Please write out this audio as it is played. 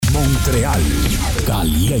Montreal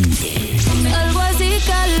Caliente. Algo así,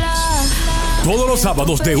 cala. Todos los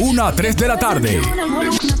sábados de 1 a 3 de la tarde.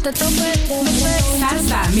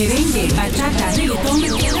 Salsa, merengue, bachata, reggaetón,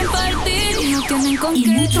 y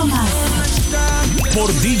mucho más.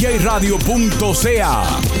 Por DJRadio.ca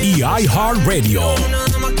y iHeartRadio.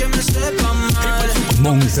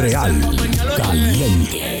 Montreal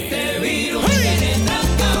Caliente.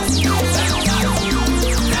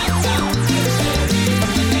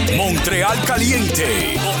 Montreal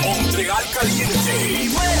Caliente. Montreal Caliente.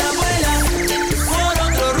 Vuela, vuela, por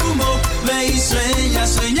otro rumbo. Ve y sueña,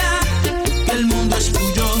 sueña, que el mundo es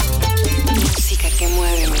tuyo. Música que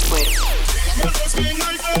mueve mi cuerpo.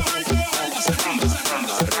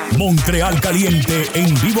 Montreal Caliente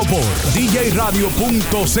en vivo por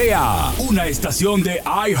DJRadio.ca, una estación de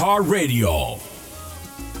iHeartRadio.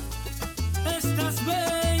 Estas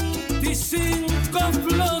 25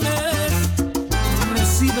 flores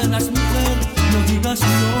recíbelas, mujer, no digas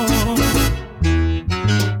no.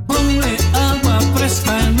 Ponle agua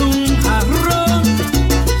fresca en un jarrón.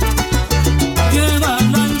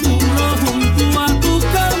 Llévala al muro junto a tu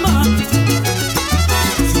cama.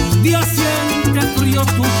 Si un día siente frío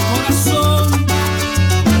tu corazón,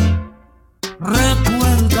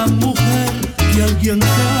 recuerda, mujer, que alguien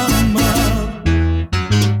te ama.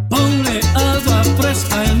 Ponle agua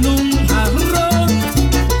fresca en un jarrón.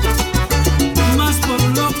 Más por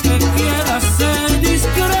lo que quieras, ser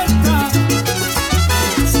discreta.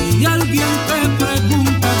 Si alguien te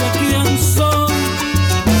pregunta de quién soy,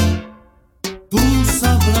 tú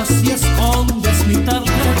sabrás si escondes mi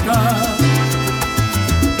tarjeta.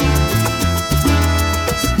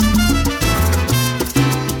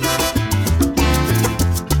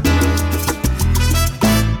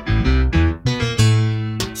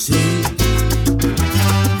 Sí,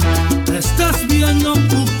 estás bien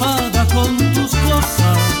ocupada con tus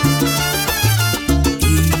cosas.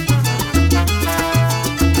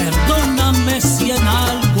 Y perdóname si en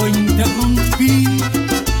algo interrumpí.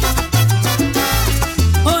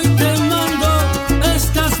 Hoy te mando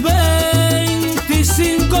estas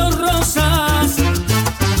 25 rosas,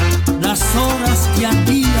 las horas que a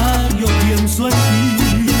diario pienso en ti.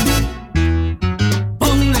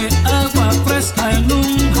 Ponle agua fresca en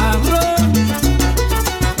un jarrón.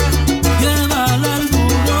 Llévala al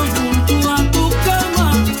muro junto a tu cama.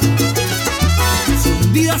 Si un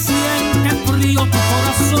día siente frío tu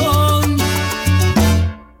corazón,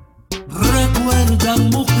 recuerda,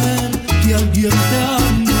 mujer, que alguien te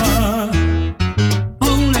ama.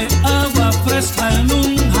 Ponle agua fresca en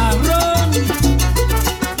un jarrón.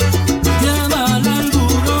 Llévala al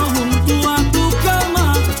muro junto a tu cama.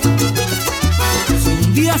 Si un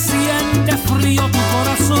día siente frío tu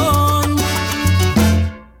corazón,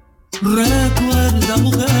 recuerda,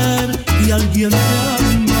 mujer, que alguien te ama.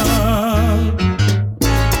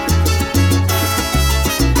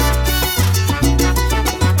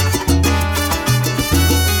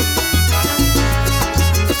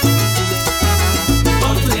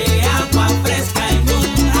 Ponle agua fresca en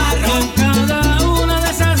un jarrón. Con cada una de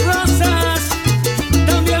esas rosas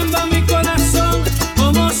también va mi corazón,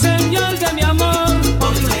 como señal de mi amor.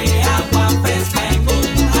 Ponle agua fresca en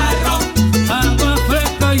un jarrón. Agua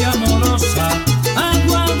fresca y amorosa,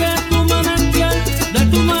 agua de tu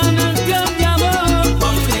manantial de amor.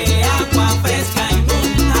 Ponle agua fresca en un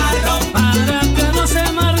jarrón. Para que no se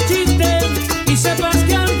marchite y sepas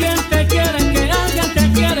que alguien te quiere,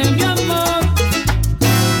 mi amor.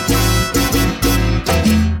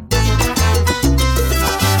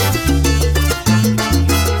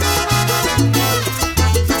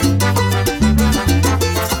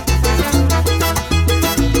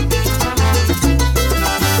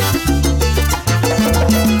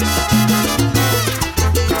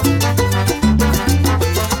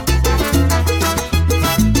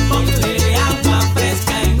 Ponle agua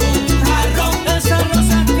fresca en un jarrón. Esas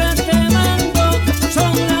rosas que te mando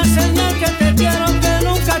son la señal que te quiero, que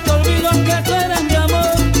nunca te olvido, que tú eres mi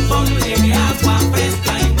amor. Ponle agua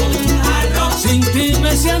fresca en un jarrón. Sin ti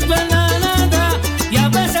me siento en la nada y a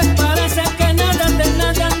veces parece que nada de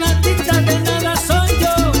nada, nadita de nada soy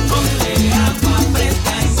yo. Ponle agua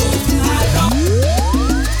fresca en un jarrón.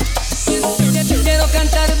 Quiero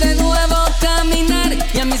cantar de nuevo, caminar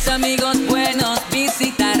y a mis amigos buenos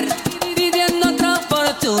visitar, viviendo otra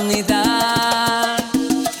oportunidad.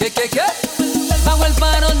 ¿Qué? Bajo el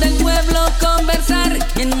faro del pueblo conversar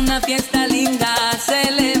y en una fiesta linda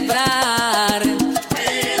celebrar.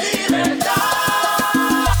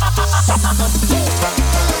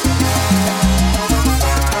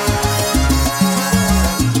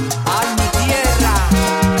 ¡Ay, mi tierra!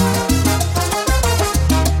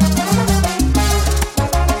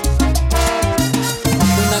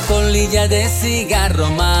 botella de cigarro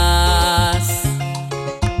más,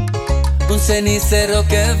 un cenicero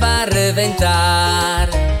que va a reventar.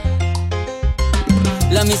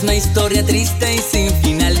 La misma historia triste y sin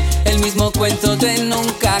final, el mismo cuento de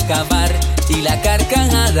nunca acabar y la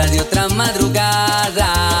carcajada de otra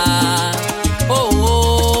madrugada. Oh,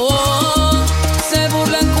 oh, oh. Se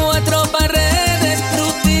burlan cuatro paredes,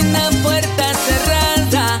 rutina, puerta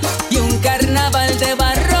cerrada y un carnaval de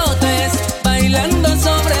barrotes bailando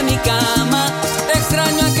sobre mi cama.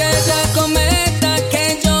 Extraño aquella cometa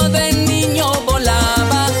que yo de niño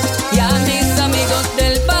volaba y a mis amigos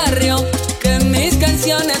del barrio que mis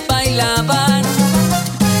canciones bailaban.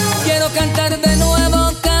 Quiero cantar de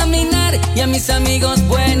nuevo, caminar y a mis amigos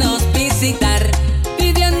buenos visitar,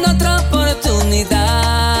 pidiendo otra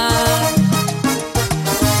oportunidad.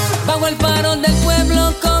 Bajo el faro del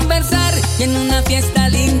pueblo conversar y en una fiesta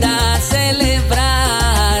linda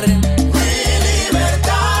celebrar.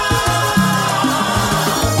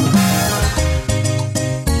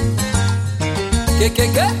 ¿Qué?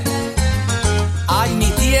 ¡Ay, mi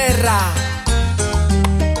tierra!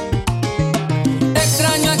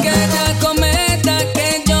 Extraño aquella cometa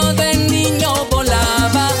que yo de niño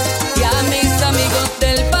volaba y a mis amigos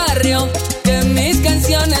del barrio que mis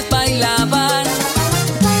canciones bailaban.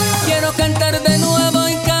 Quiero cantar de nuevo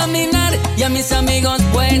y caminar y a mis amigos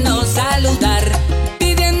buenos saludar,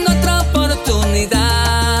 pidiendo otra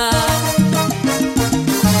oportunidad.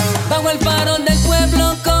 Bajo el faro del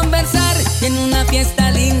pueblo conversar y en una fiesta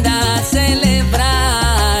linda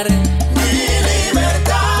celebrar. Mi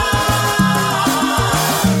libertad.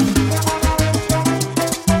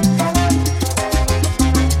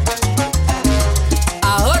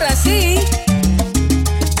 Ahora sí.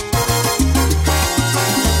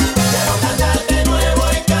 Quiero cantar de nuevo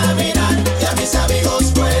y caminar y a mis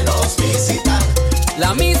amigos buenos visitar.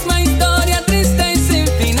 La misma historia triste y sin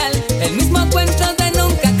final, el mismo cuento de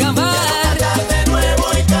nunca acabar. Cantar de nuevo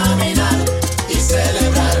y caminar y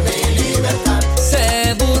celebrar mi libertad.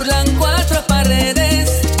 Se burlan cuatro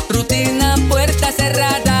paredes, rutina, puerta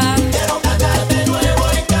cerrada. Quiero cantar de nuevo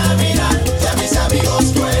y caminar y a mis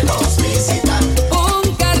amigos buenos visitar.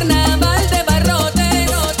 Un carnaval de barrotes.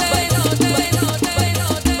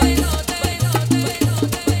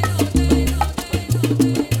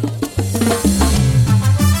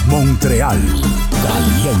 Montreal.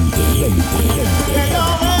 Caliente. Que yo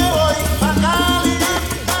me voy pa' Cali,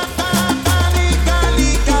 Cali,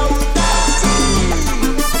 Cautasi.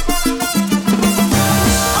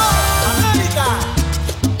 América,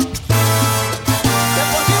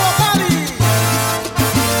 Deportivo Cali.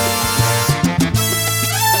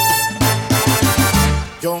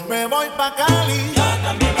 Yo me voy pa' Cali. Yo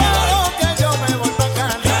también me voy. Que yo me voy pa'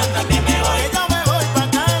 Cali. Yo también me voy. Que yo me voy pa'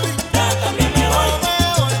 Cali. Yo también me voy. Yo me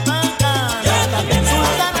voy pa' Cali. Yo también me voy.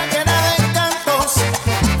 Sultana llena de encantos,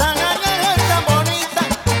 tan alegre y tan bonita.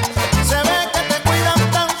 Se ve que te cuidan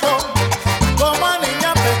tanto como a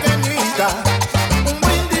niña pequeñita. Un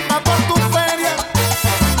brindis pa' por tu feria,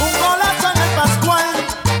 un golazo en el Pascual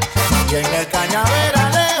y en el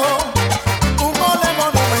Cañaveralejo un gole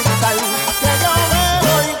monumental. Que yo me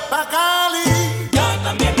voy pa' Cali. Yo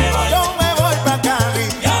también me voy. Yo me voy pa' Cali.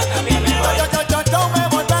 Yo también me voy. Yo me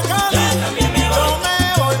voy pa' Cali. Yo también me voy. Yo me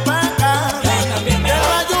voy pa' Cali. Yo también me voy. El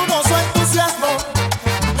bayuno su entusiasmo,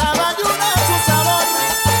 la bayuna su sabor,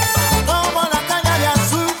 como la caña de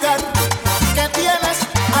azúcar que tienes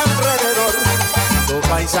alrededor. Tu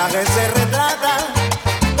paisaje se retrata,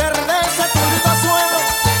 verde ese tulido suelo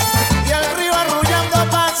y el río arrulla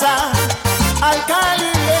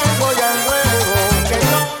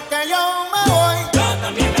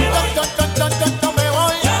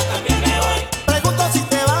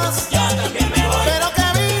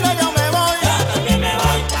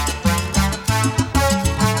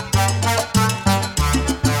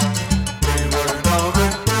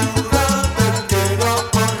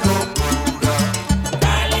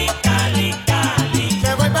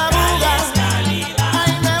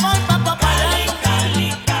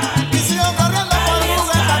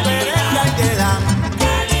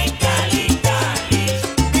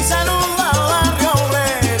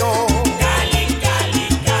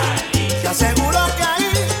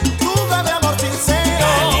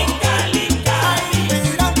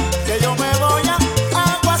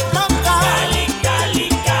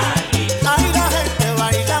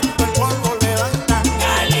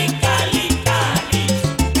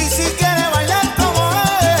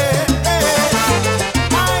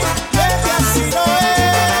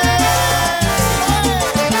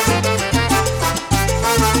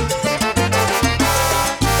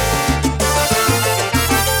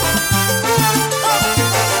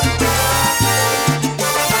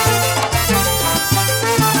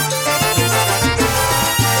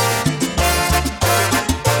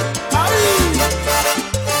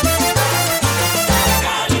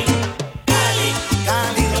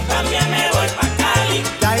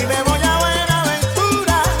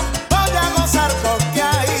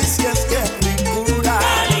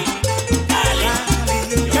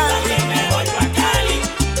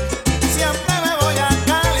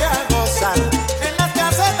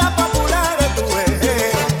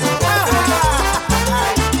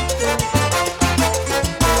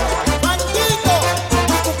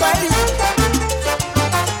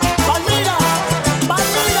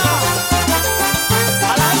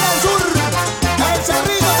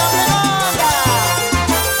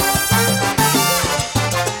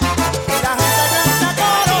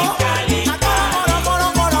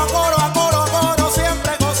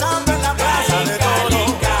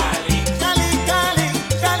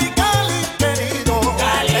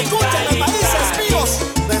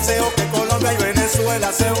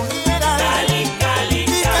se unieran. Cali, Cali, Y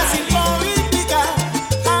que sin política,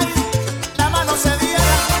 ay, la mano se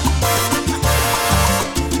diera.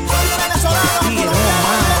 Soy venezolano,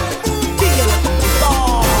 colombiano del mundo.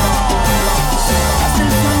 Hasta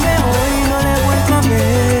el sol de hoy no le he vuelto a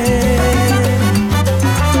ver.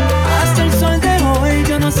 Hasta el sol de hoy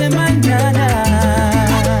yo no sé mañana.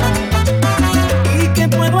 ¿Y qué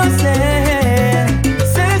puedo hacer?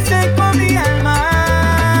 Se secó mi alma.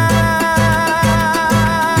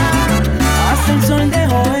 Hasta el sol de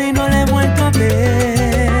hoy no le he vuelto a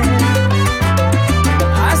ver.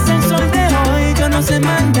 Hasta el sol de hoy yo no sé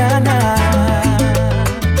mañana.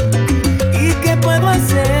 ¿Y qué puedo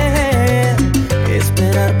hacer?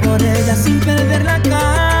 Esperar por ella sin perder la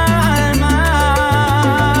calma.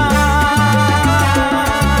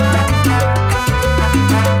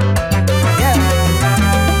 Yeah.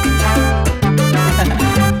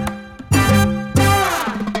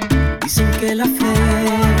 Dicen que la fe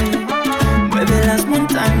mueve las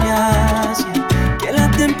montañas, que la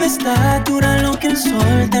tempestad dura lo que el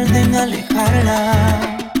sol tarda en alejarla.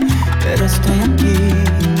 Pero estoy aquí,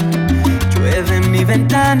 llueve en mi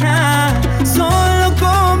ventana, solo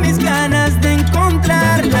con mis ganas de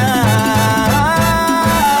encontrarla.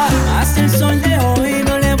 Hasta el sol de hoy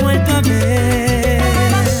no le he vuelto a ver.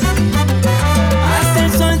 Hasta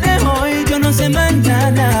el sol de hoy yo no sé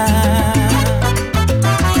mañana.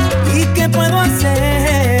 ¿Y qué puedo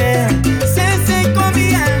hacer? Se secó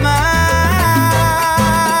mi alma.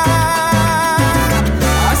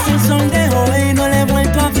 Hasta el sol de hoy no le he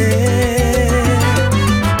vuelto a ver.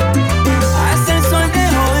 Hasta el sol de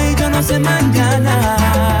hoy yo no sé mañana.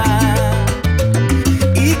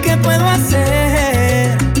 ¿Y qué puedo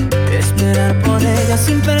hacer? Esperar por ella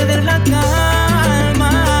sin perder la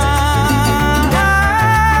calma.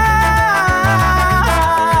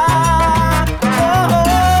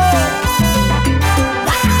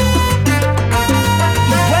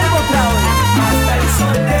 Y vuelvo otra vez. hasta el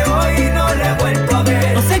sol de hoy no le he vuelto a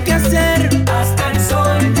ver. No sé qué hacer. Hasta el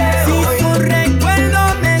sol de Si hoy. tu recuerdo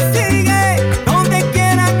me sigue donde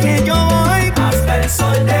quiera que yo voy, Hasta el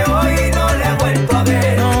sol de hoy no le he vuelto a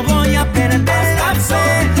ver. no voy a perder la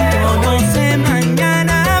fe. Yo no sé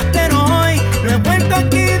mañana, pero hoy no he vuelto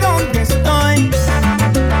aquí donde estoy.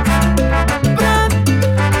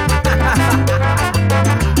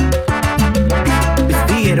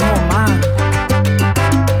 Vestieron más.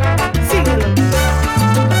 Síguelo.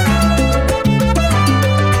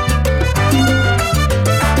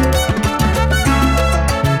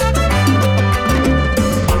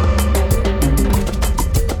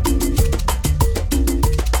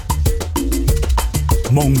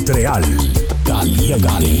 Montreal.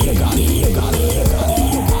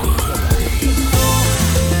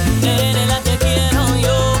 Eres la que quiero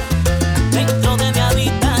yo dentro de mi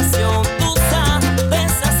habitación. Tú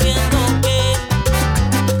sabes haciendo que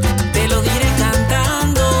te lo diré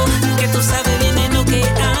cantando, que tú sabes bien en lo que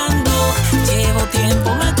ando. Llevo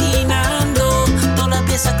tiempo maquinando, todas las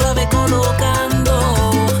piezas clave colocando.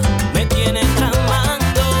 Me tienes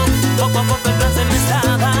tramando, poco a poco el plan se me está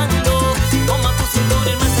dando. Toma tu cintura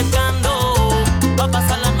y irme acercando, va a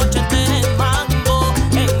pasar la noche entera en mambo,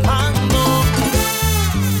 en mambo.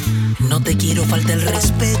 No te quiero faltar el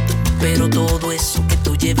respeto, pero todo eso que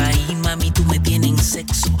tú llevas ahí, mami, tú me tienes en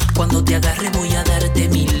sexo. Cuando te agarre voy a darte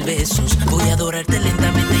 1000 besos, voy a adorarte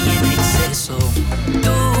lentamente y en exceso.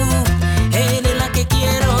 Tú eres la que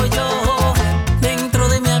quiero yo dentro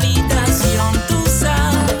de mi habitación. Tú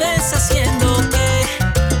sabes haciendo que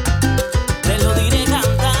te lo diré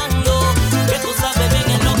cantando, que tú sabes bien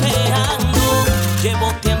en lo que ando.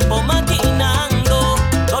 Llevo tiempo maquinando,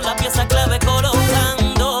 todas las piezas clave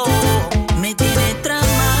colocando. Me tiene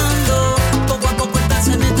tramando, poco a poco el plan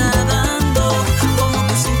se me está dando. Como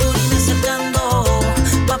tu cinturita acercando,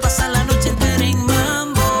 va a pasar la noche entera en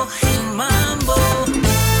mambo, en mambo.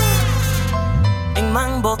 En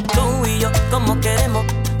mambo, tú y yo, como queremos.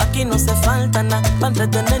 Aquí no hace falta nada para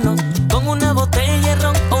entretenernos. Con una botella de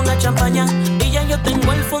ron o una champaña, y ya yo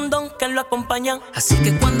tengo el fundón que lo acompaña. Así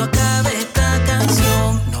que cuando acabe esta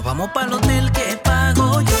canción, nos vamos para el hotel que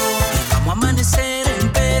pago yo. Y vamos a amanecer en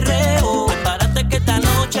perreo. Prepárate que esta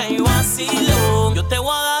noche hay vacilo. Yo te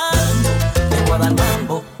voy a dar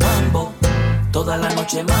mambo, mambo. Toda la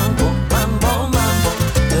noche mambo, mambo, mambo.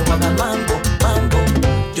 Te voy a dar mambo, mambo.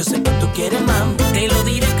 Yo sé que tú quieres mambo. Te lo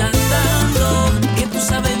diré cantando, que tú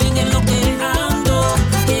sabes bien en lo que ando.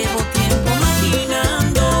 Llevo tiempo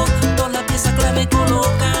maquinando, todas las piezas clave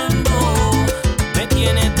colocando. Me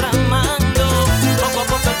tiene tramando, poco a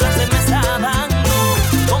poco el plan se me está dando.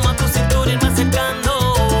 Toma tu cintura y me acercando,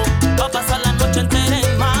 va a pasar la noche entera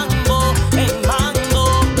en mambo,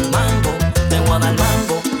 mambo. Te voy a dar mambo.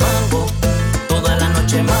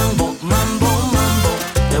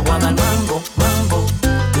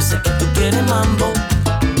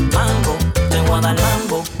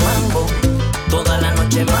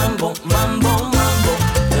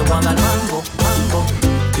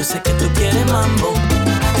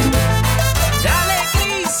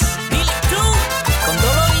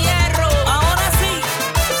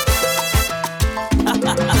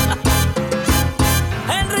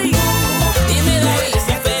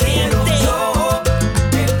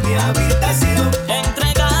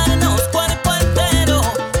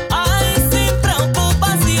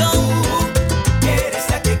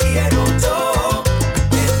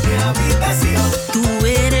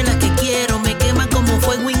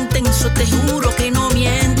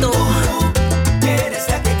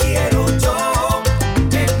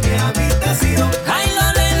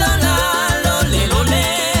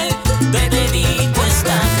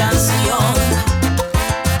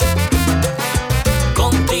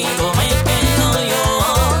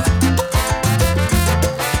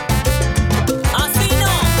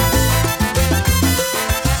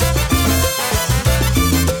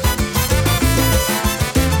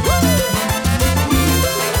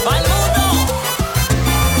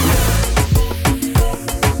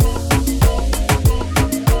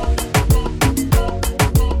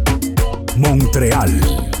 Montreal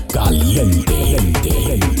Caliente.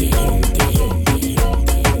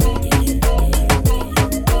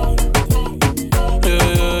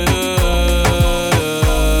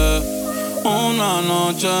 Una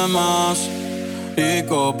noche más y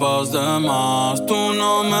copas de más. Tú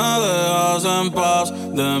no me dejas en paz,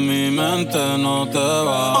 de mi mente no te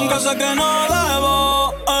vas. Aunque sé que no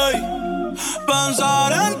debo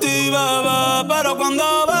pensar en ti, bebé, pero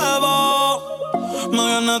cuando bebo me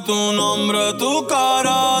viene tu nombre, tu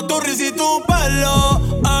cara, tu risa y tu pelo.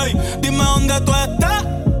 Dime dónde tú estás,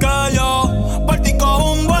 que yo por ti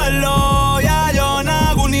cojo un vuelo. Ya yo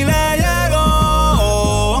nago ni le llego,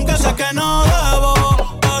 aunque sé que no debo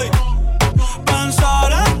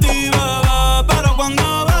pensar en ti, bebé, pero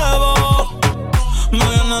cuando bebo me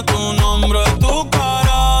viene tu nombre, tu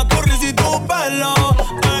cara, tu risa y tu pelo.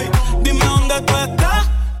 Dime dónde tú estás,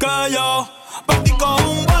 que yo por ti cojo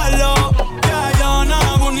un vuelo. Ya yo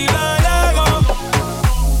nago ni le llego.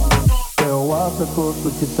 Te hace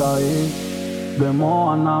kusuchita ahí, de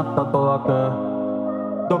moa nata toda que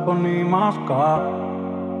toko ni maska.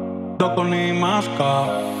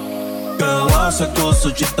 Que hace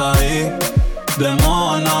kusuchita ahí, de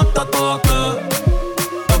moa nata toda que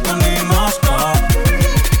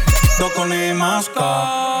toko ni maska.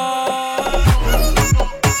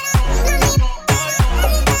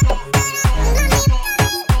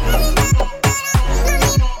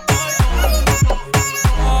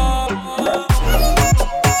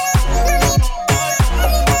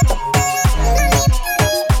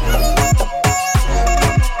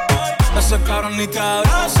 Ni te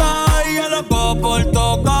abraza y yo loco por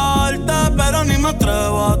tocarte, pero ni me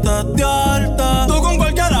atrevo a testearte. Tú con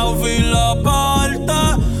cualquier outfit la parte,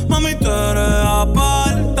 mami tú eres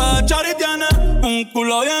aparte. Chari tiene un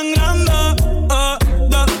culo bien grande,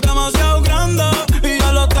 demasiado grande, y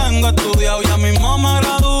yo lo tengo estudiado, ya mismo me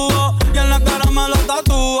graduó, y en la cara me lo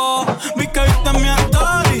tatuó. Vi que viste mi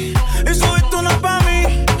story y subiste una pa'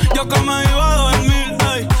 mí, yo que me iba a dormir,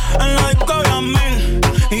 en la disco había 1000,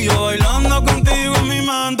 y yo bailando contigo en mi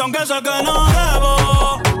mente, aunque sé que no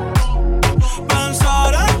debo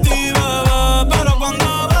pensar en ti, bebé, pero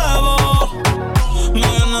cuando bebo me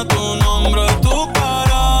viene tu nombre, tu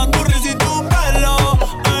cara, tu risa y tu pelo.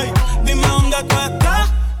 Dime dónde tú estás,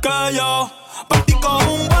 que yo por ti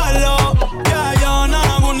cojo un vuelo. Ya yo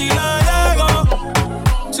nago ni le llego.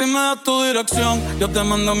 Si me das tu dirección, yo te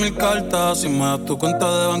mando 1000 cartas. Si me das tu cuenta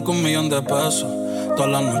de banco, 1,000,000 de pesos. Todas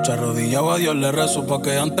las noches arrodillado a Dios le rezo, pa'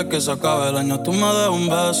 que antes que se acabe el año tú me des un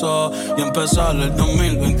beso y empezar el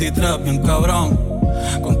 2023 bien cabrón.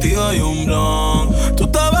 Contigo hay un blon. Tú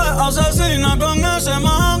te ves asesina con ese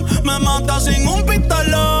man, me matas sin un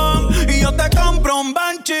pistolón. Y yo te compro un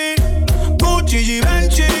Banshee, Gucci y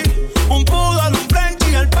Benchi, un poodle, un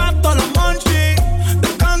Frenchie, el pato, los monchis.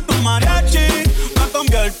 Te canto un mariachi, me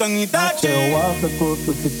convierto en Itachi. Te voy a hacer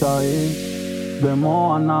kusuchita ahí, de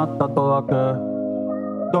moa nata toda que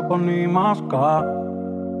toko ni maska.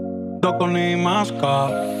 Que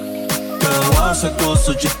voy a hacer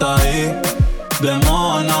kusuchita ahí, de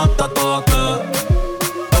moa nata toda que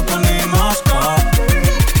toko ni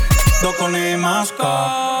maska.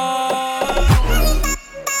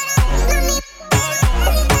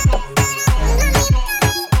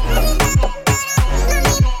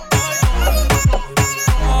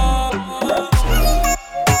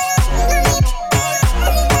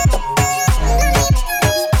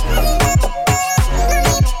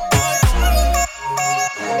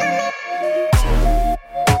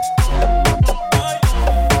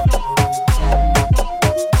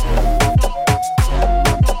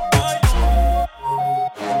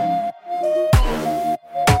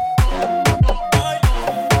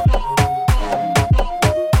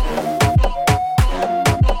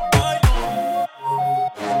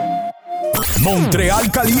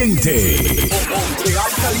 Montreal Caliente.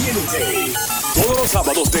 Montreal Caliente. Todos los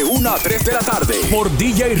sábados de 1 a 3 de la tarde por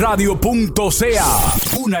DJRadio.ca,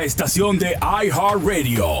 una estación de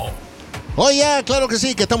iHeartRadio. Oye, claro que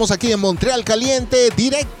sí, que estamos aquí en Montreal Caliente,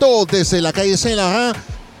 directo desde la calle Saint-Laurent,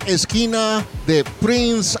 esquina de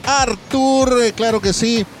Prince Arthur. Claro que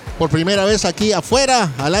sí, por primera vez aquí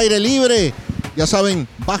afuera, al aire libre. Ya saben,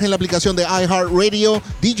 bajen la aplicación de iHeartRadio,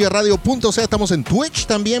 DJRadio.ca. Estamos en Twitch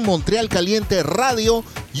también, Montreal Caliente Radio,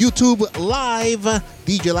 YouTube Live,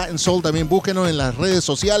 DJ Latin Soul. También búsquenos en las redes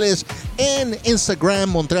sociales, en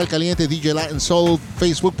Instagram, Montreal Caliente, DJ Latin Soul,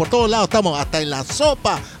 Facebook. Por todos lados estamos, hasta en la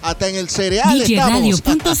sopa, hasta en el cereal.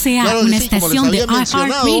 DJRadio.ca, claro una sí, estación de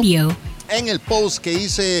iHeartRadio. En el post que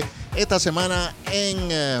hice esta semana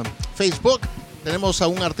en Facebook, tenemos a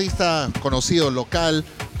un artista conocido local.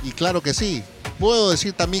 Y claro que sí, puedo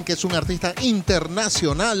decir también que es un artista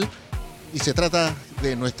internacional y se trata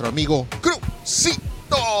de nuestro amigo Crucito.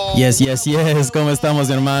 Yes, yes, yes. ¿Cómo estamos,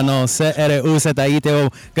 hermano? CRUZITO.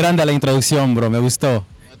 Grande la introducción, bro. Me gustó.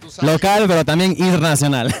 Local, pero también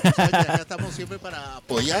internacional. Acá estamos siempre para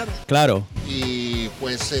apoyar. Claro. Y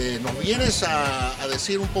pues nos vienes a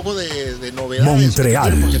decir un poco de novedades.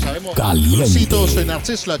 Montréal, porque sabemos caliente. Crucito, c'est un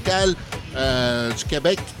artiste local du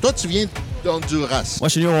Québec. Toi, tu viens d'Honduras. Moi,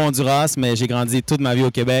 je suis né au Honduras, mais j'ai grandi toute ma vie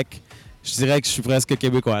au Québec. Je dirais que je suis presque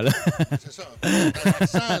québécois, là. C'est ça.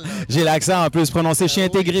 L'accent, là. J'ai l'accent en plus prononcé. Je suis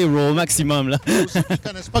intégré au maximum, là. Si vous ne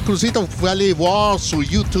connaissez pas Crucito, vous pouvez aller voir sur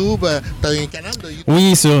YouTube. Tu as un canal de YouTube?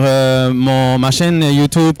 Oui, sur ma chaîne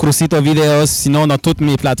YouTube, Crucito Videos. Sinon, dans toutes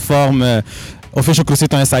mes plateformes, Official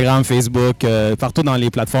Crucito, Instagram, Facebook, partout dans les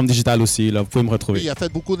plateformes digitales aussi. Là, vous pouvez me retrouver. Il a fait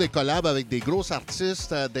beaucoup de collabs avec des gros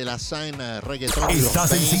artistes de la scène reggaeton.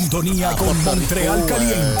 Estás en sintonía con Montréal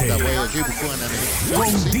Caliente. Con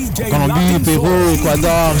DJ Colombie, Latin Pérou, Soul.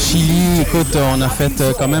 Équateur, Chili. Écoute, on a fait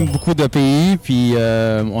quand même beaucoup de pays. Puis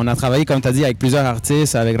on a travaillé, comme tu as dit, avec plusieurs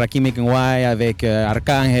artistes, avec Rakim Ekenway, avec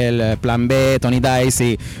Arcangel, Plan B, Tony Dice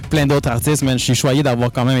et plein d'autres artistes. Mais je suis choyé d'avoir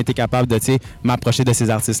quand même été capable de m'approcher de ces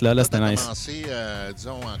artistes-là. Là, c'était nice. Commencé,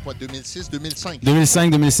 disons, en quoi, 2006, 2005?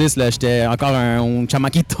 2005-2006, là, j'étais encore un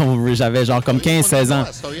chamaquito. J'avais genre comme 15-16 ans.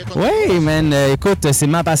 Oui, man. Écoute, c'est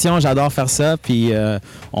ma passion. J'adore faire ça. Puis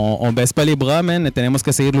on baisse pas les bras, man. Tenemos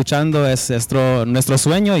que seguir luchando. Es nuestro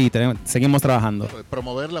sueño y seguimos trabajando.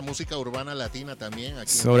 Promover la música urbana latina también.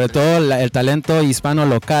 Aquí Sobre todo el talento hispano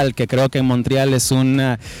local, que creo que en Montreal es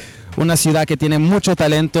una ciudad que tiene mucho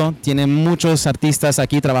talento, tiene muchos artistas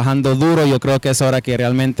aquí trabajando duro. Yo creo que es hora que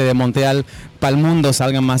realmente de Montreal para el mundo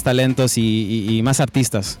salgan más talentos y más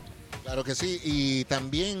artistas. Claro que sí, y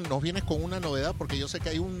también nos vienes con una novedad porque yo sé que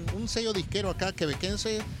hay un sello disquero acá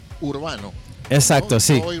quebequense urbano. Exacto, ¿no?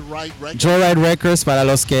 sí. Joyride Records. Joyride Records, para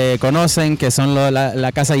los que conocen, que son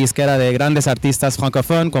la casa disquera de grandes artistas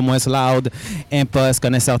francófonos como es Loud, Impost,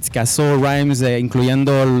 Connaisseur Ticasso, Rhymes,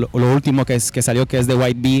 incluyendo lo último que salió, que es de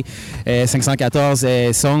White Bee,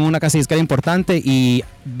 514. Son una casa disquera importante y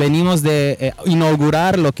venimos de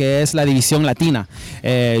inaugurar lo que es la división latina,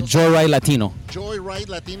 Joyride Latino. Joyride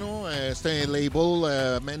Latino, c'est un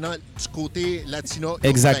label maintenant du côté latino.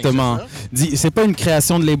 Exactement. urbain, C'est pas une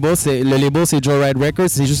création de label, le label c'est Joyride Records,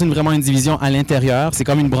 c'est juste vraiment une division à l'intérieur, c'est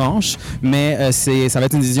comme une branche, mais ça va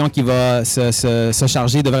être une division qui va se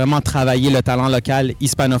charger de vraiment travailler le talent local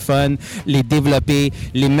hispanophone, les développer,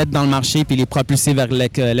 les mettre dans le marché puis les propulser vers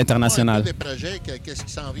l'international. Des projets, qu'est-ce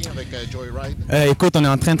qui s'en vient avec Joyride? Écoute, on est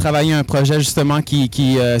en train de travailler un projet justement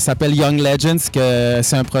qui s'appelle Young Legends, que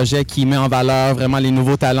c'est un projet qui met en valeur vraiment les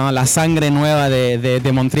nouveaux talents, la sangre nueva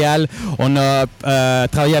de Montréal. On a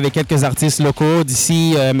travaillé avec quelques artistes locaux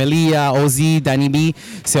d'ici, Melia, Ozzy, Danny B.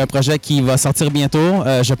 C'est un projet qui va sortir bientôt.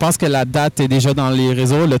 Je pense que la date est déjà dans les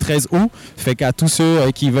réseaux, le 13 août. Fait qu'à tous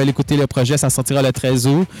ceux qui veulent écouter le projet, ça sortira le 13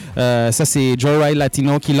 août. Ça, c'est Joyride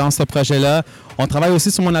Latino qui lance ce projet-là. On travaille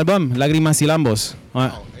aussi sur mon album, Lágrimas y Lambos. Ouais.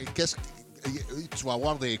 Tu vas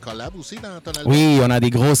avoir des collabs aussi dans ton album? Oui, on a des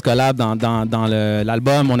grosses collabs dans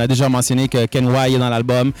l'album. On a déjà mentionné que Ken White est dans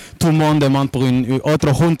l'album. Tout le monde demande pour une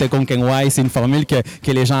autre junte con Ken White. C'est une formule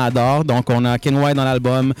que les gens adorent. Donc, on a Ken White dans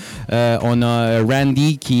l'album. On a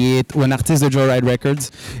Randy, qui est un artiste de Joyride Records.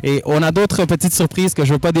 Et on a d'autres petites surprises que je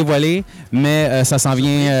ne veux pas dévoiler, mais ça s'en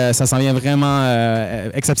vient vraiment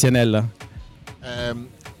exceptionnel, là.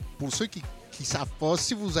 Pour ceux qui ne savent pas,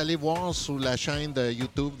 si vous allez voir sur la chaîne de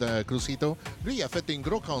YouTube de Crucito, lui, il a fait un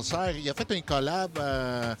gros concert, il a fait un collab,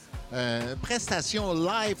 prestation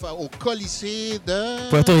live au Colisée de...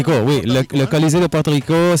 Puerto Rico, oui. Le Colisée de Puerto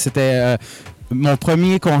Rico, c'était mon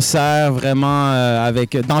premier concert vraiment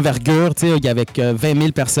d'envergure. Il y avait 20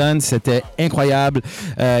 000 personnes. C'était incroyable.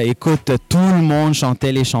 Écoute, tout le monde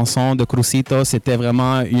chantait les chansons de Crucito. C'était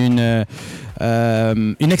vraiment une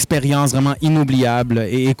expérience vraiment inoubliable.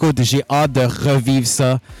 Et écoute, j'ai hâte de revivre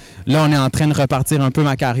ça. Là, on est en train de repartir un peu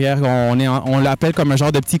ma carrière. On l'appelle comme un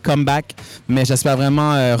genre de petit comeback, mais j'espère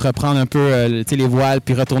vraiment reprendre un peu les voiles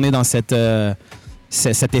puis retourner dans cette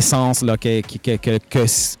essence là,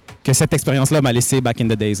 que cette expérience-là m'a laissé back in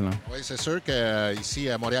the days. Là. Oui, c'est sûr qu'ici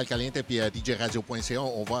à Montréal Caliente et à DJRadio.ca,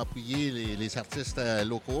 on va appuyer les artistes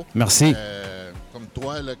locaux. Merci. Comme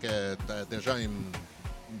toi, là, que tu as déjà une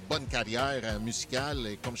bonne carrière musicale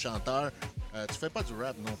et comme chanteur. Tu fais pas du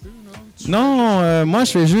rap non plus, non? Non, moi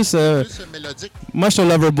je fais juste... mélodique. Moi je suis un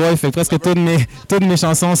lover boy, fait que presque toutes mes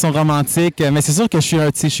chansons sont romantiques, mais c'est sûr que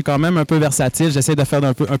je suis quand même un peu versatile, j'essaie de faire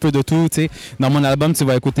un peu de tout, tu sais. Dans mon album, tu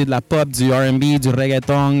vas écouter de la pop, du R&B, du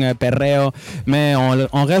reggaeton, perreo, mais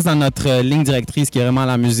on reste dans notre ligne directrice qui est vraiment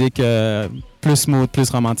la musique plus smooth, plus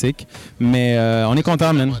romantique, mais on est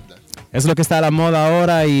content, man. Es lo que está a la moda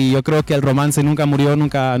ahora y yo creo que el romance nunca murió,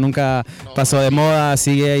 nunca pasó de moda,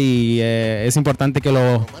 sigue y es importante que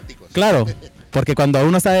lo... Claro, porque cuando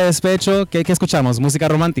uno está de despecho, ¿qué escuchamos? Música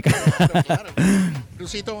romántica. Claro.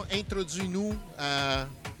 Crucito, introduis-nous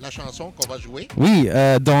la chanson qu'on va jouer. Oui,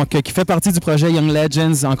 donc qui fait partie du projet Young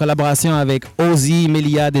Legends en collaboration avec Ozzy,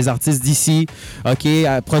 Melia, des artistes d'ici,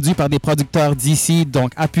 produit par des producteurs d'ici,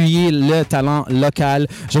 donc appuyez le talent local.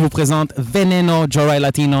 Je vous présente Veneno, Joray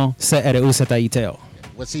Latino, CRU7ITO.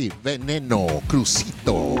 Voici Veneno,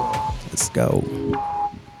 Crucito. Let's go.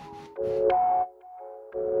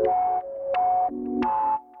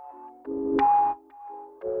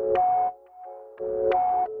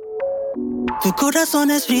 Tu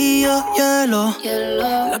corazón es frío, hielo.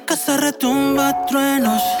 La casa retumba,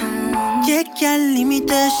 truenos. Llegué al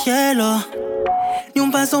límite, cielo. Ni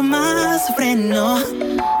un paso más, freno.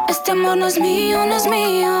 Este amor no es mío, no es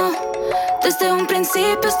mío. Desde un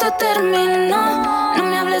principio esto terminó. No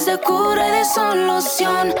me hables de cura y de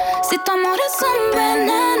solución. Si tu amor es un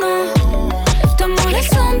veneno, tu amor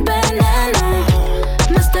es un veneno.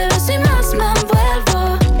 Más te beso y más me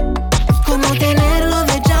envuelvo. Como tenerlo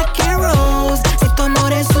de Jack and Rose. Si tu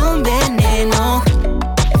amor es un veneno,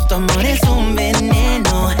 tu amor es un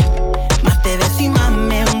veneno. Más te beso y más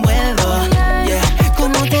me envuelvo. Yeah.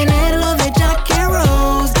 Como tenerlo de Jack and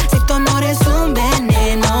Rose. Si tu amor es un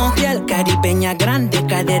veneno. Piel caribeña, grande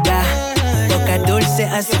cadera. Boca dulce,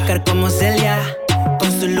 azúcar como Celia.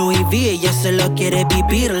 Con su Louis V, ella se lo quiere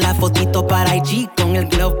vivir. La fotito para IG con el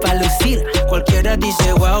glow para lucir. Cualquiera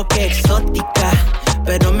dice, wow, qué exótica.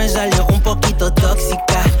 Pero me salió un poquito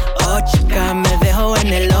tóxica. Oh, chica, me dejó en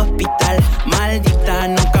el hospital. Maldita,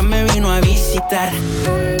 nunca me vino a visitar.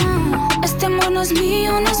 No, este amor no es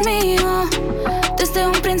mío, no es mío. Desde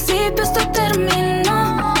un principio esto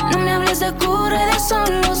terminó. No me hables de cura y de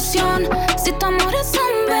solución. Si tu amor es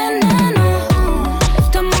un veneno,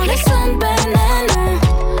 tu amor es un veneno.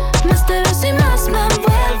 Más te beso y más me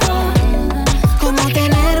envuelvo. Como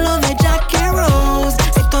tenerlo de Jack and Rose.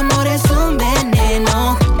 Si tu amor es un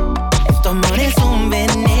veneno, tu amor es un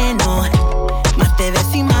veneno. Más te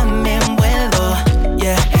beso y más me envuelvo.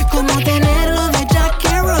 Yeah. Como tenerlo de Jack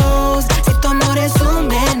and Rose. Si tu amor es un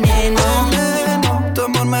veneno. Tu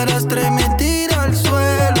amor me arrastra y me tira al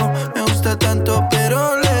suelo. Me gusta tanto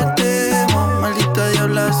pero le temo. Maldita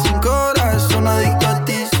diabla sin corazón, adicto a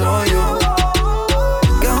ti soy yo.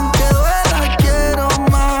 Que aunque duela quiero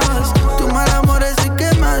más. Tu mal amor es el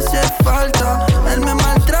que me hace falta. Él me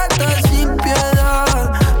maltrata sin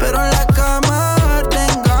piedad, pero en la cama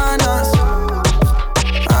arden ganas.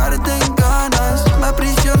 Arden ganas. Me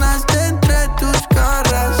aprisionaste entre tus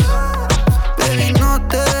garras. Baby, no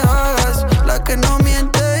te hagas la que no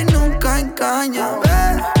miente y nunca engaña.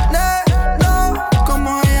 Veneno,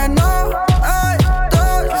 como ella no hay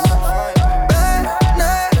dos.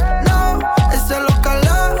 Veneno, ese lo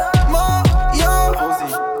calamos yo.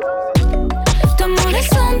 Tu amor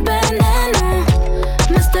es un veneno.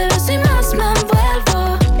 Más te beso y más me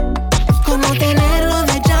envuelvo. Como tenerlo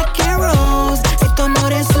de Jack and Rose. Si tu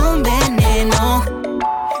amor es un veneno,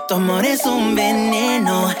 tu amor es un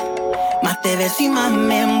veneno. Más te beso y más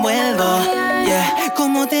me envuelvo. Yeah.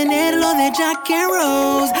 Como tenerlo de Jack and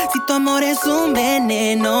Rose. Si tu amor es un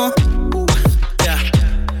veneno. Yeah.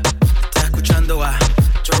 Estás escuchando a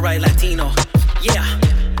Joray Latino. Yeah.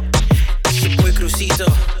 Es your boy Crucito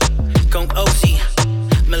con Ozzy,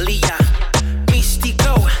 Melia,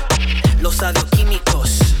 Místico, Los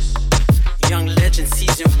Adioquímicos, Young Legends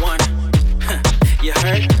Season 1. You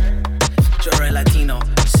heard? Joray Latino,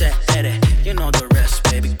 CR. You know the rest,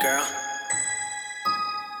 baby girl.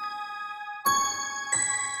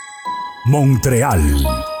 Montreal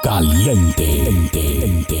Caliente.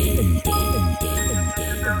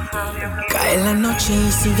 Cae la noche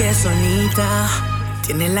y sigue solita.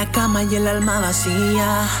 Tiene la cama y el alma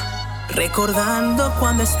vacía. Recordando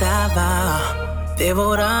cuando estaba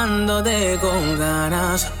devorándote con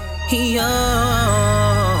ganas. Y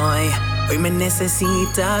hoy me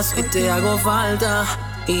necesitas, hoy te hago falta.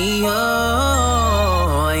 Y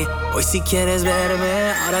hoy si quieres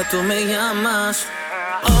verme, ahora tú me llamas.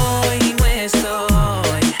 Hoy no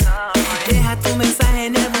estoy. Deja tu mensaje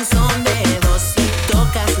en el buzón de voz. Si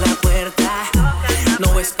tocas la puerta,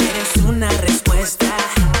 no esperes una respuesta,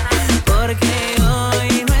 porque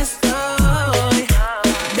hoy no estoy.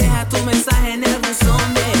 Deja tu mensaje en el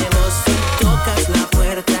buzón de voz. Si tocas la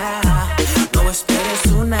puerta, no esperes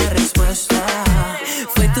una respuesta.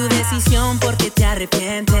 Fue tu decisión porque te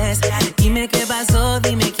arrepientes. Dime qué pasó,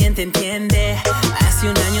 dime quién te entiende. Hace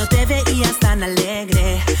un año te veías tan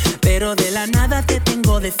alegre, pero de la nada te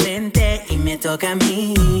tengo de frente. Y me toca a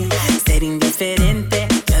mí ser indiferente.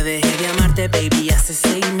 Ya dejé de baby, hace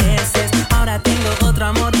 6 meses. Ahora tengo otro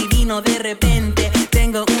amor divino de repente.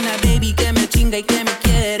 Tengo una baby que me chinga y que me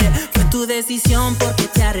quiere. Fue tu decisión porque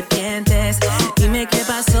te arrepientes. Dime qué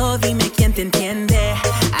pasó, dime quién te entiende.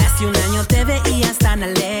 Hace un año te veías tan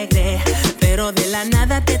alegre, pero de la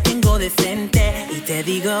nada te tengo de frente. Y te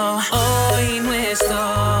digo, hoy no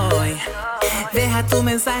estoy. Deja tu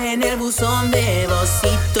mensaje en el buzón de voz.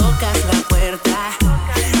 Si tocas la puerta,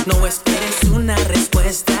 no esperes una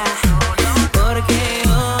respuesta, porque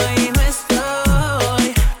hoy no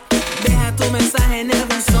estoy. Deja tu mensaje en el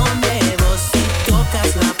buzón de voz. Si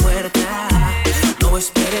tocas la puerta, no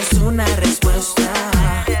esperes una respuesta.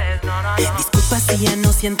 Disculpa si ya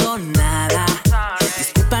no siento nada.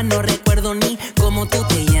 Disculpa, no recuerdo ni cómo tú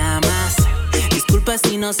te llamas. Disculpa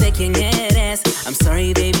si no sé quién eres. I'm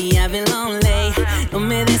sorry baby, I've been lonely. No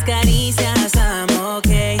me des caricias, I'm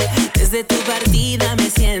okay. Desde tu partida me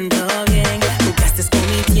siento bien. Jugaste con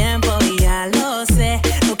mi tiempo y ya lo sé.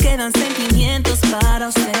 No quedan sentimientos para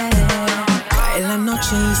usted. Cae la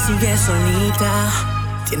noche y sigue solita.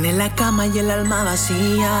 Tiene la cama y el alma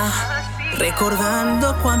vacía,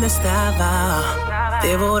 recordando cuando estaba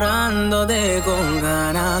devorándote con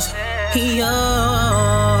ganas. Y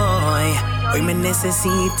hoy me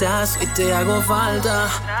necesitas y te hago falta.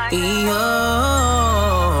 Y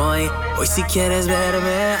hoy si quieres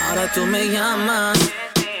verme, ahora tú me llamas.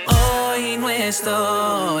 Hoy no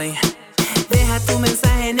estoy. Deja tu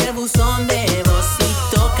mensaje en el buzón de voz. Si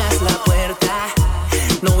tocas la puerta,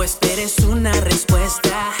 no esperes una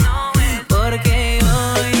respuesta, porque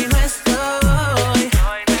hoy no estoy.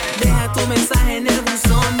 Deja tu mensaje en el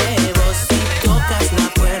buzón de voz. Si tocas la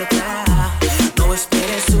puerta, no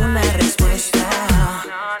esperes una respuesta.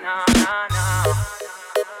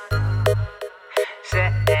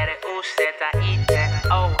 C-R-U-Z-I-T-O.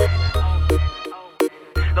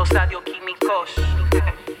 Los radioquímicos.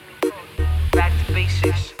 Back to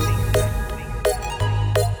basics.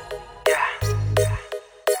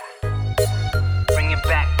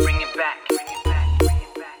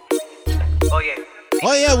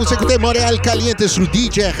 Oye, vous écoutez Montréal Caliente sur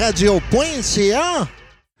DJRadio.ca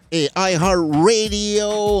et iHeartRadio.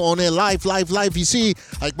 On est live ici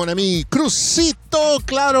avec mon ami Crucito,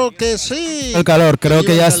 claro que sí. El calor, creo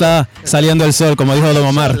que ya está saliendo el sol, como dijo Don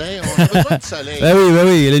Omar.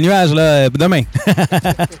 Oui, les nuages, là, demain.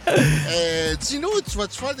 Dis-nous, tu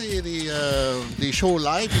vas-tu faire des shows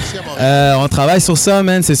live ici à Montréal? On travaille sur ça,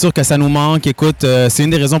 man. C'est sûr que ça nous manque. Écoute, c'est une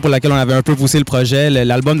des raisons pour laquelle on avait un peu poussé le projet.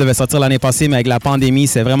 L'album devait sortir l'année passée, mais avec la pandémie,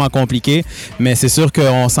 c'est vraiment compliqué. Mais c'est sûr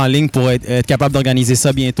qu'on s'enligne pour être capable d'organiser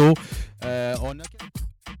ça bientôt. On a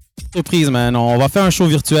surprise, man. On va faire un show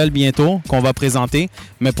virtuel bientôt qu'on va présenter.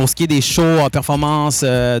 Mais pour ce qui est des shows en performance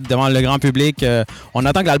devant le grand public, on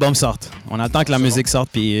attend que l'album sorte. On attend que la musique sorte,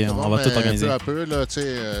 puis on va tout organiser. Peu à peu, là,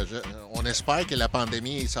 on espère que la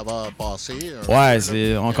pandémie, ça va passer. Ouais,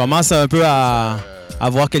 on commence un peu à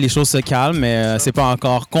voir que les choses se calment, mais c'est pas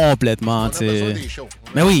encore complètement. On a besoin des shows.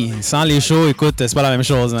 Mais oui, sans les shows, écoute, c'est pas la même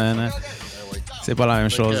chose, man. C'est pas la même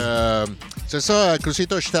chose. C'est ça,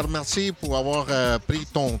 Crucito, je te remercie pour avoir pris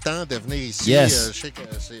ton temps de venir ici. Yes. Je sais que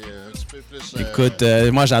c'est un petit peu plus... Écoute,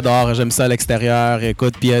 moi j'adore, j'aime ça à l'extérieur.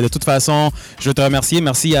 Écoute, puis de toute façon, je veux te remercier.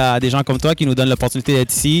 Merci à des gens comme toi qui nous donnent l'opportunité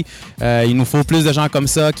d'être ici. Il nous faut plus de gens comme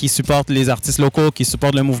ça qui supportent les artistes locaux, qui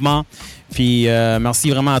supportent le mouvement. Puis merci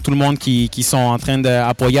vraiment à tout le monde qui sont en train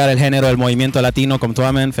d'apoyar el género, el movimiento latino comme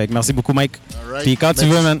toi, man. Fait que merci beaucoup, Mike. Right. Puis quand tu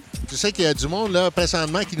veux, man. Tu sais qu'il y a du monde, là,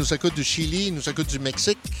 présentement, qui nous écoute du Chili, nous écoute du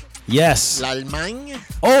Mexique. Yes. L'Allemagne.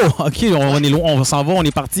 Oh, OK, on est loin, on s'en va, on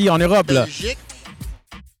est parti en Europe, là. Belgique.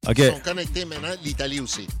 Okay. Sont connectés maintenant, l'Italie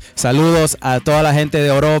aussi. Saludos a toda la gente de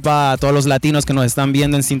Europa, a todos los latinos que nos están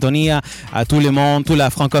viendo en sintonía, a tout le monde, toute la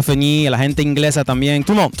francophonie, a la gente inglesa también,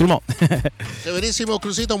 tout le monde. Severísimo,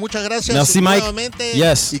 Crucito, muchas gracias. Merci, Mike. Nuevamente.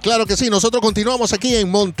 Yes. Y claro que sí, nosotros continuamos aquí en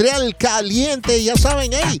Montréal Caliente, ya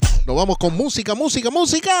saben, hey, nos vamos con música.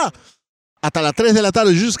 Hasta las 3 de la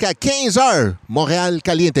tarde jusqu'à 15h. Montréal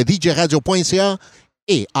Caliente, DJRadio.ca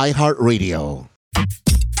et iHeartRadio.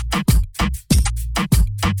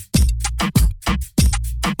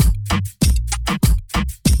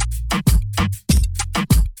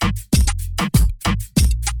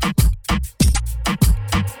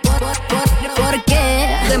 ¿Por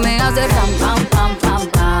qué se me hace ram, pam, pam, pam,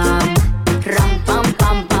 pam? Ram, pam,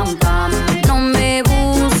 pam, pam, pam. No me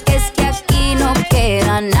busques que aquí no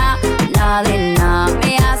queda nada de nada.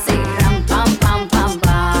 Me hace ram, pam, pam, pam,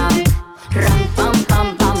 pam. Ram, pam,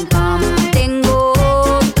 pam, pam, pam. Tengo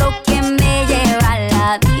otro que me lleva a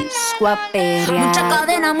la disco a perrear. Mucha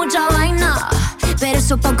cadena, mucha vaina, pero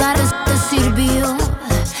eso pa' carros te sirvió.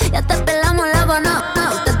 Ya te pelamos la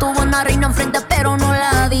banana. Usted tuvo una reina enfrente pero no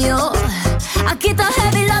la dio. poquito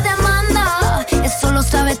heavy la demanda. Eso lo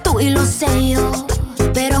sabes tú y lo sé yo.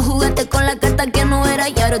 Pero jugaste con la carta que no era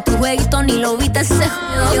y ahora tu jueguito ni lo viste ese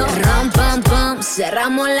juego. Ram, pam, pam,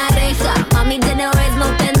 cerramos la reja. Mami, de nuevo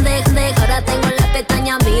no pendeja. Ahora tengo la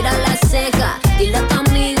pestaña, mira la ceja. Dile a tu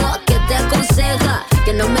amigo que te aconseja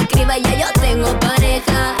que no me escriba, ya yo tengo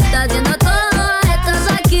pareja. Estás haciendo todo,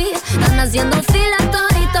 estás aquí. Están haciendo fila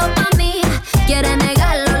todito pa' mí. Quieres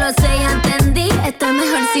negarlo, lo sé, ya entendí. Estoy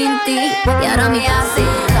mejor sin ti. Y ahora me hace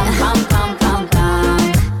ram, pam, pam, pam, pam.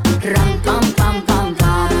 Ram, pam, pam, pam,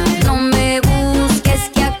 pam. No me busques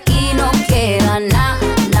que aquí no queda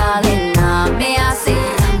nada de nada. Me hace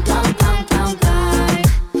ram, pam, pam, pam, pam.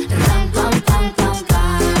 Ram, pam, pam, pam,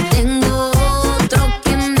 pam. Tengo otro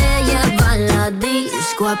que me lleva a la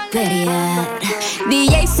disco a pelear.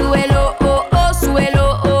 DJ, súbelo, oh, oh,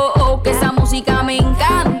 súbelo, oh, oh, que esa música me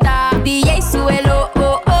encanta. DJ, súbelo,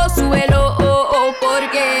 oh, oh, súbelo, oh, oh,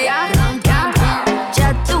 porque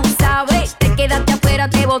ya tú sabes, te quedaste afuera,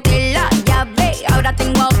 te boté la llave. Ahora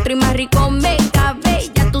tengo a otro y más rico me cabe.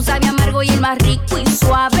 Ya tú sabes amargo y el más rico y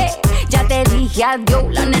suave. Ya te dije adiós,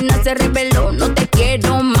 la nena se reveló, no te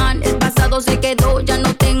quiero más. El pasado se quedó, ya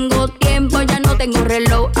no tengo tiempo, ya no tengo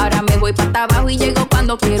reloj. Ahora me voy para abajo y llego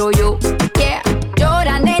cuando quiero yo. Yeah.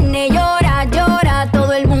 Llora, nene, llora, llora,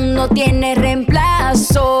 todo el mundo tiene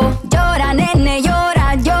reemplazo. Llora, nene,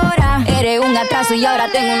 llora, llora. Eres un atraso y ahora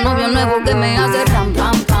tengo un novio nuevo que me hace ram,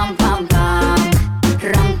 pam, pam, pam, pam.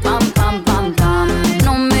 Ram, pam, pam, pam, pam.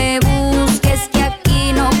 No me busques que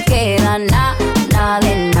aquí no queda nada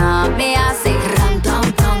de nada. Me hace ram,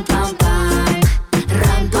 pam, pam, pam, pam.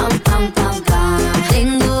 Ram, pam, pam, pam, pam.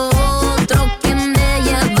 Tengo otro que me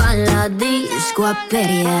lleva a la disco a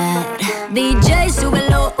pelear. DJ,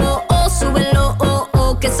 súbelo, oh, oh, súbelo, oh,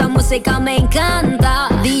 oh, que esa música me encanta.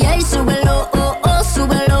 DJ, súbelo, oh, oh,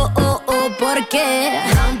 súbelo, oh, oh, porque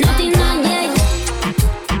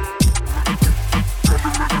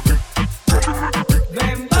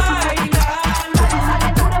Ven, baila.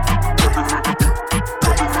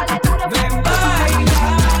 Ven,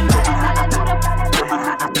 baila.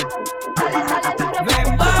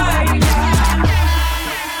 Ven, baila.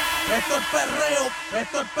 Esto es perreo,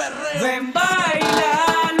 esto es perreo. Ven,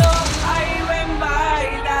 bailalo, ay, ven,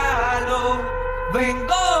 bailalo. Ven,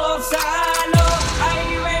 gózalo, ay,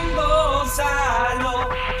 ven, gózalo.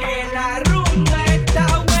 Que la rumba está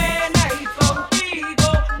buena y contigo,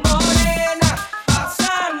 morena, a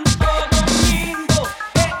Santo Domingo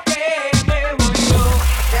es que me voy yo.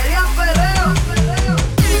 Quería perreo, perreo.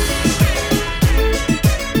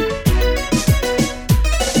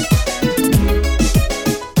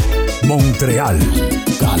 Montreal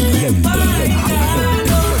Caliente.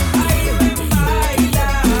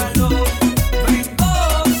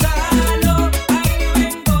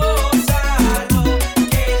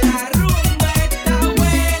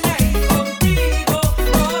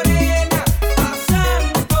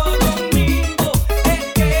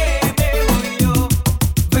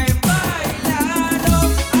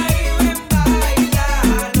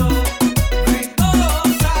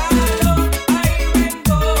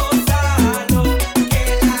 Que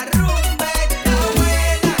la rumba está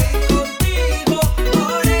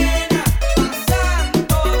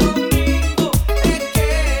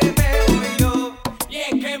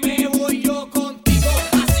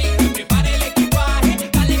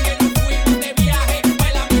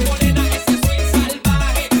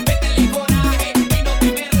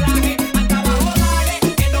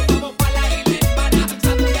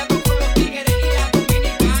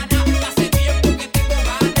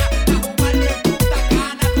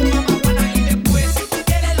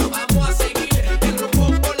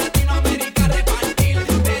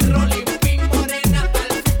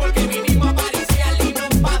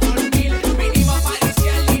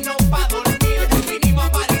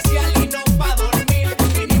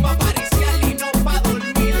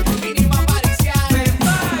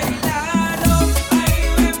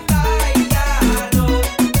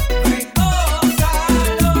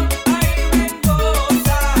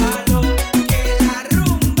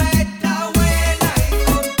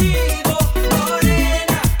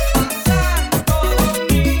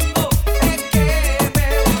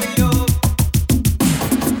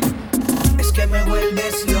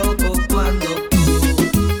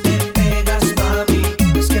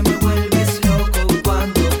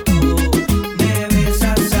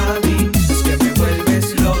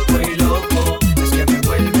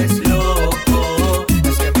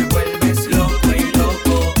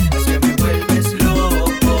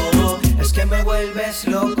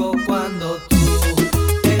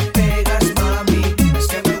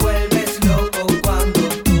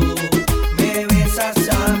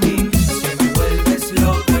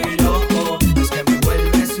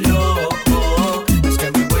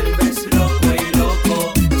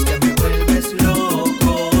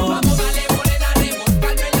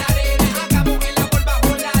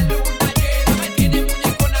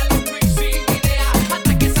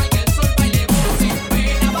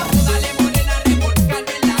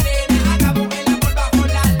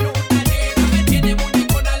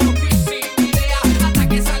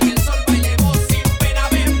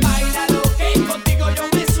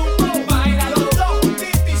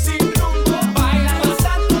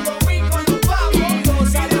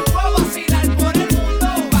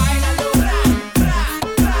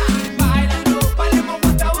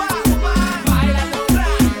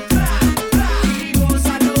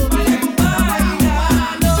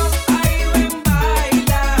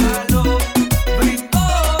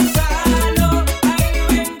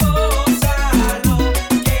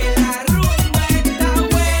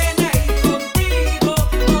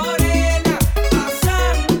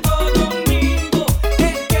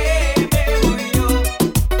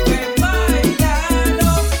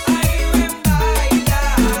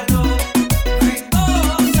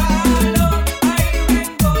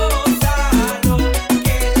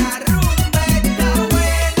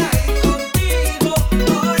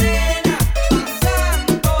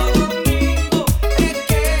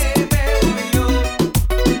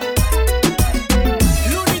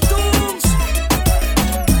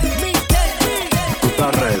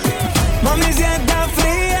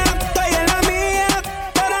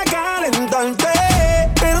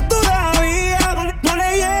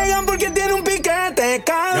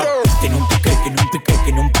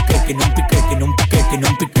tiene un piquete, tiene un piquete, tiene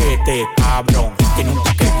un piquete, cabrón. Tiene un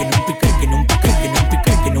piquete, tiene un piquete, tiene un piquete, tiene un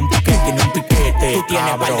piquete, tiene un piquete, tiene un piquete. Tú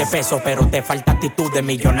tienes par de pesos, pero te falta actitud de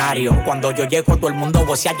millonario. Cuando yo llego, todo el mundo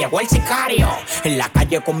vocea, llegó el sicario. En la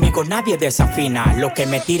calle conmigo nadie desafina. Los que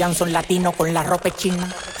me tiran son latinos con la ropa china.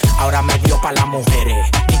 Ahora me dio pa' las mujeres.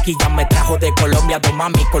 Nicky ya me trajo de Colombia, dos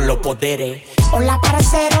mami con los poderes. Hola,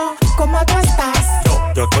 parcero, ¿cómo tú estás?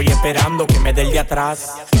 Yo estoy esperando que me dé el de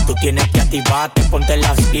atrás. Tú tienes que activarte, ponte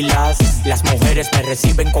las pilas. Las mujeres me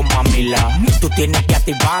reciben con mamila. Tú tienes que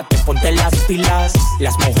activarte, ponte las pilas.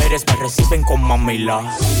 Las mujeres me reciben con mamila.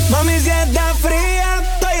 Mami, si está fría,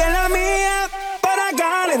 estoy en la mía para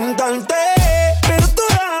calentarte. Pero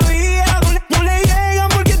todavía no le llegan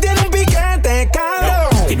porque tiene un piquete,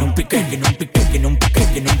 cabrón. Tiene un piquete, tiene un piquete, tiene un piquete,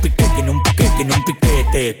 tiene un piquete, tiene un piquete, tiene un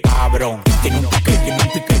piquete, cabrón. Tiene un piquete, tiene un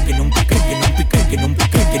piquete, tiene un piquete, tiene un piquete, tiene un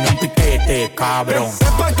piquete, tiene un piquete, cabrón.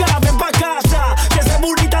 Ven pa' casa, que ese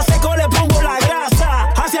burrita seco le pongo la grasa.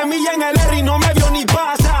 Hacia mí en el R y no me vio ni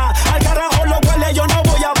pasa. Al carajo lo huele, yo no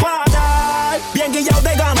voy a parar. Bien guillado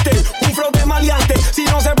de gante, un flow de maleante. Si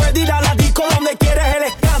no se puede ir a la disco donde quieres el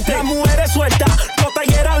estante. Las mujeres sueltas, los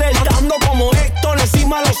talleres alertando como Héctor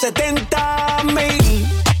encima de los 70,000.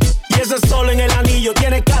 Y ese sol en el anillo,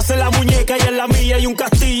 tiene casa en la muñeca y en la mía y un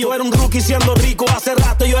castillo. Era un rookie siendo rico, hace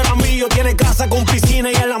rato yo era mío. Tiene casa con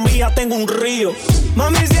piscina y en la mía tengo un río.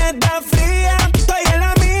 Mami, si está fría, estoy en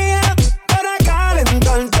la mía para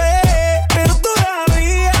calentarte. Pero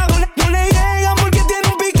todavía no le llegan porque tiene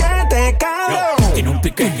un piquete, cabrón. Tiene un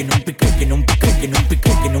piquete, tiene un piquete, tiene un piquete, tiene un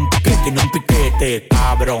piquete, tiene un piquete, tiene un piquete,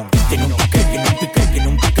 cabrón. Tiene un piquete, tiene un piquete, tiene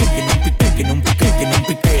un piquete, tiene un piquete, tiene un piquete, tiene un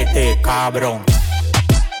piquete, cabrón.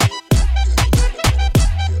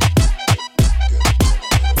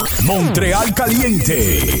 Montreal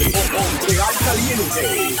Caliente. Montreal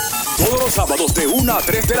Caliente. Todos los sábados de 1 a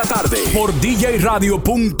 3 de la tarde por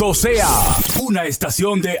djradio.ca. Una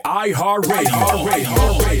estación de iHeartRadio.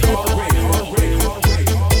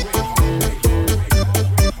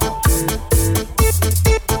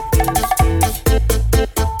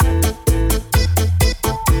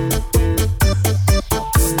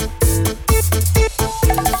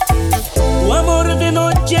 Tu amor de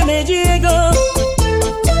noche me llegó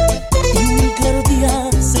y un claro día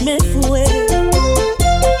se me fue.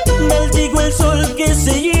 Maldigo el sol que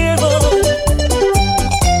se llevó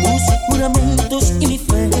tus juramentos y mi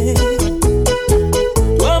fe.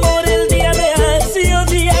 Tu amor el día me hace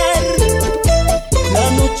odiar,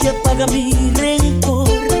 la noche apaga mi rencor,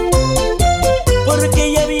 porque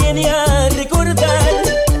ella viene a recordar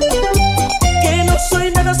que no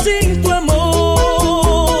soy nada sin tu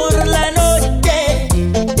amor. La noche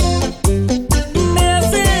me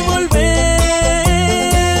hace volver,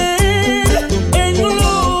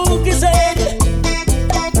 enloquecer.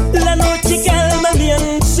 La noche calma mi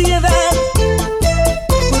ansiedad,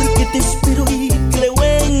 porque te espero y creo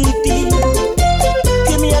en ti,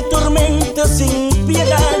 que me atormenta sin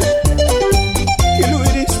piedad, que lo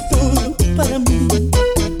eres todo para mí.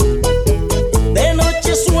 De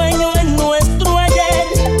noche sueño en nuestro ayer,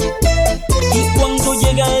 y cuando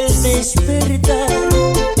llega el despertar,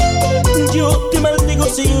 yo te maldigo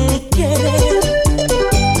sin querer.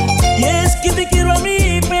 Y es que te quiero a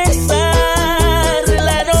mi pesar.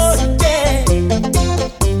 La noche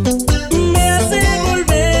me hace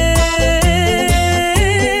volver,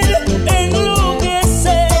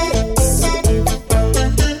 enloquecer.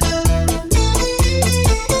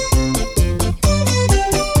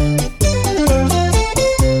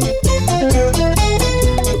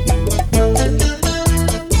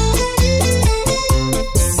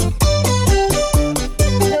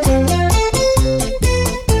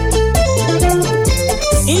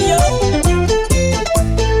 Y yo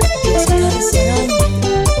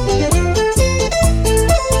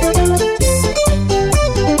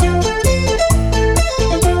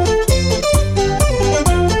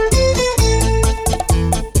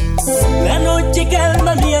la noche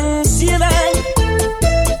calma mi ansiedad,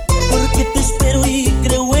 porque te espero y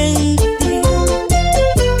creo en ti,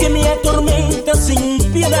 que me atormenta sin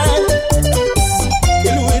piedad,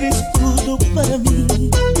 que lo eres todo para mí.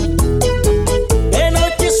 De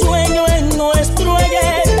noche sueño en nuestro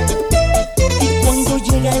ayer, y cuando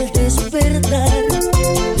llega el despertar,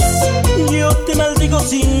 yo te maldigo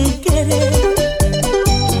sin querer.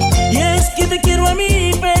 Y es que te quiero a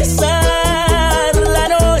mi pesar. La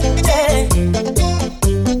noche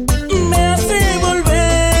me hace volver,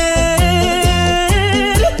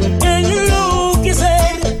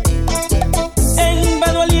 enloquecer. En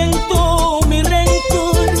vano aliento mi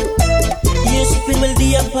rencor, y espero el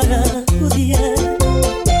día para odiar.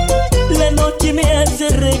 La noche me hace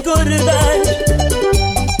recordar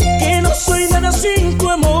que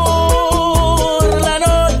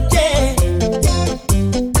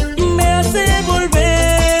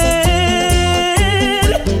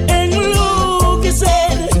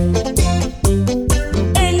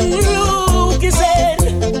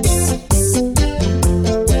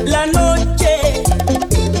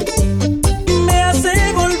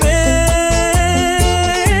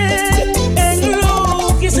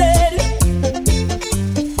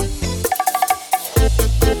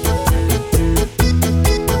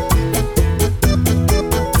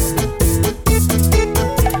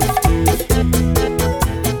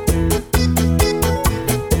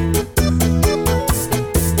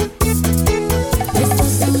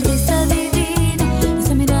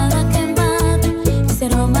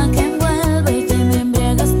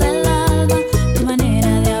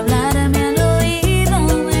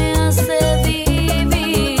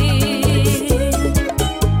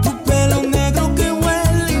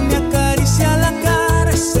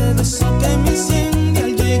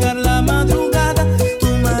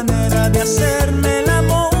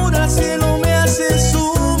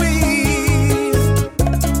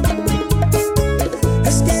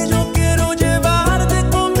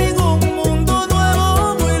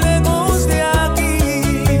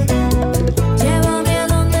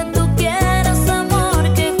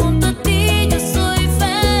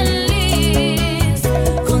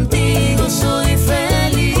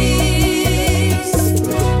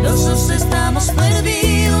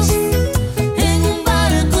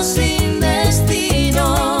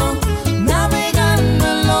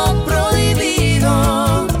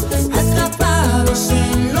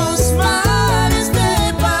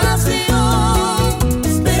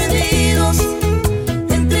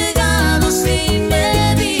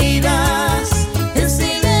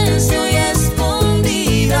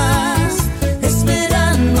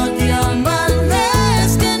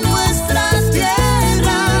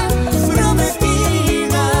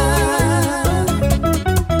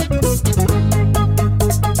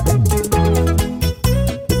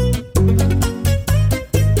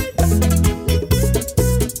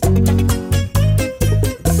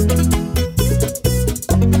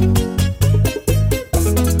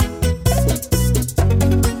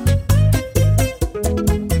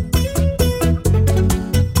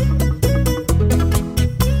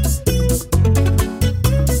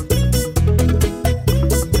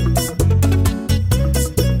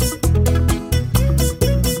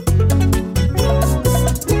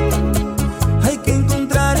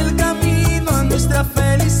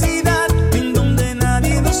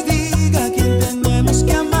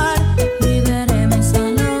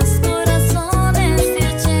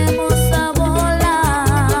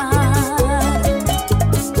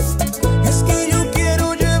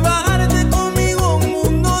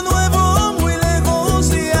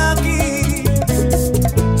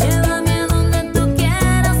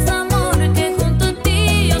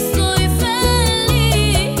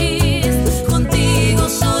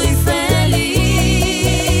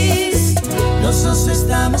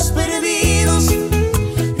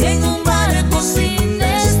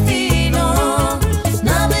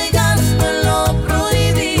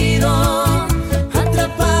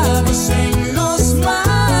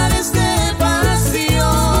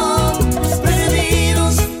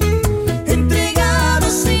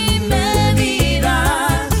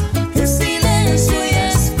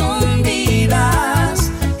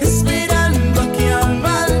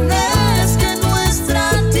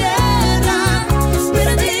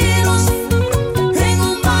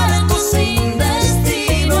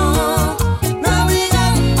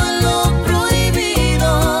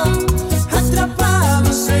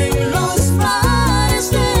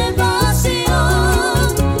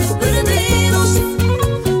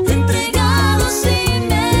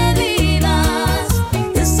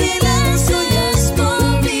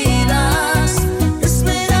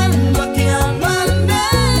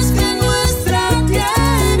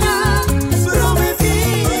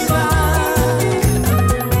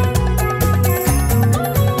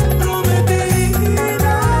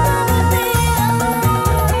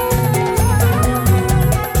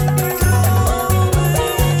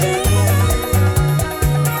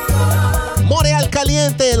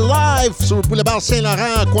Boulevard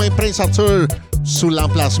Saint-Laurent, coin Prince Arthur, sous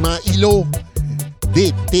l'emplacement Îlot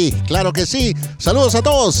d'été. Claro que sí. Saludos a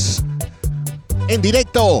todos. En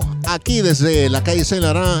directo, aquí desde la calle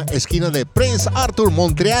Saint-Laurent, esquina de Prince Arthur,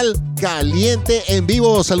 Montreal, caliente en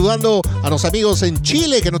vivo. Saludando a los amigos en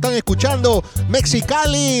Chile que nos están escuchando.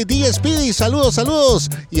 Mexicali, DJ Speedy, saludos, saludos.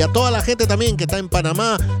 Y a toda la gente también que está en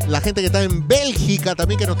Panamá, la gente que está en Bélgica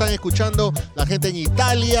también que nos están escuchando, la gente en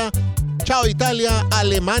Italia. Chao Italia,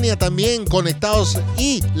 Alemania también conectados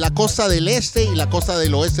y la costa del este y la costa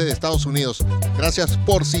del oeste de Estados Unidos. Gracias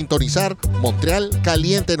por sintonizar Montreal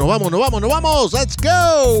Caliente. Nos vamos, nos vamos, nos vamos. Let's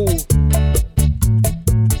go.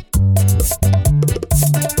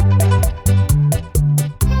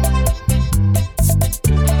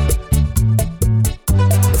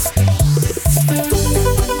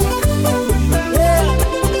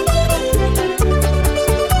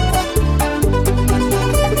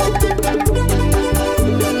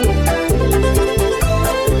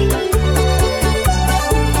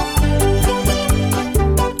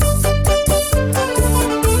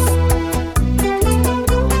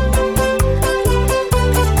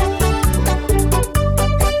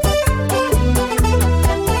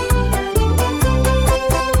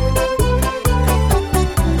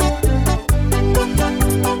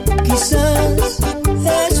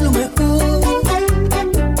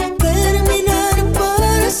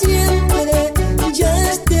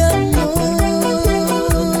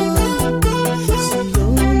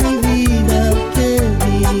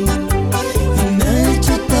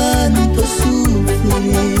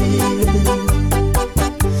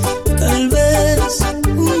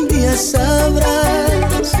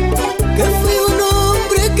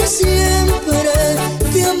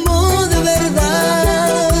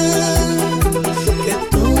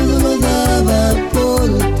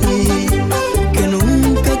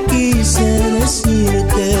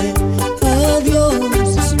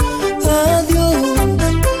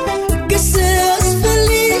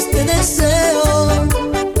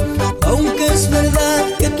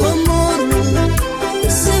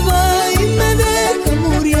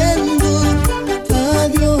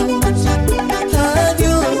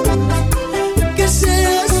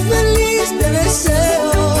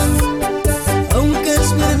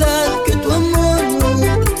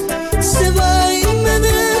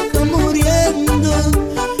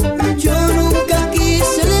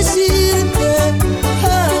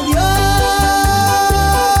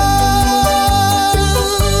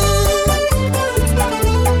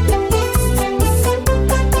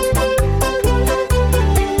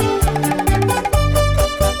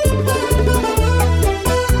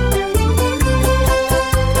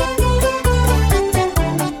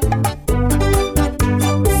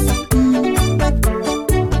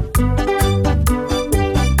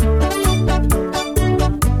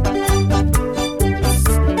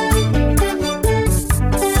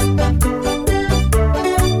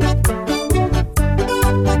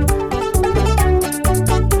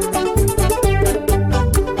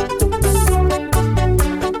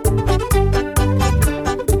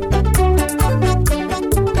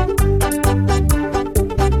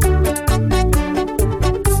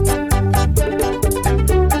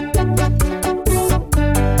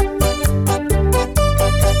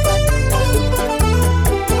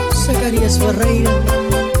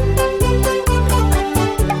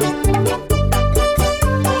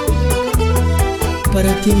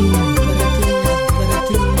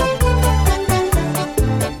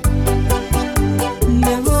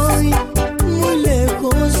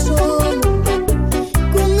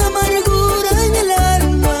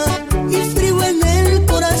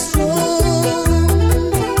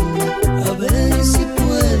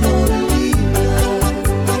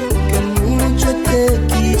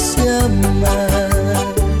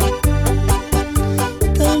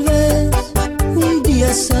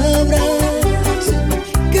 Sabrás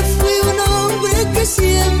que fui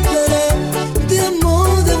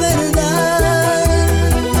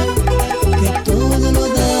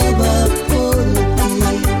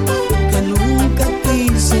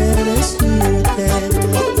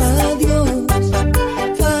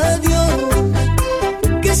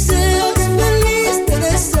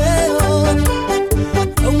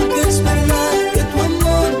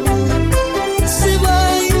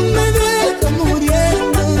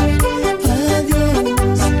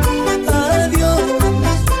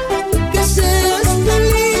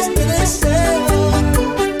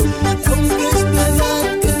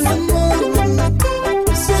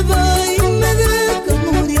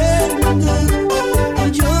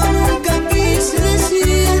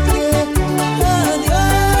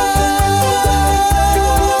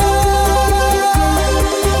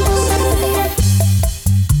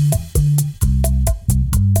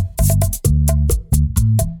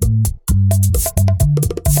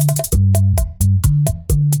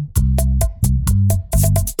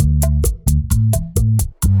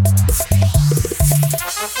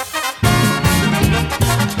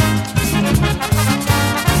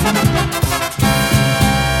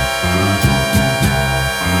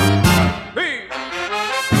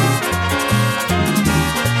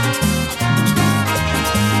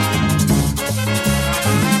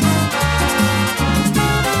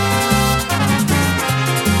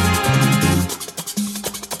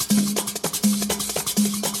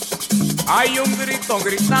grito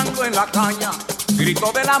gritando en la caña,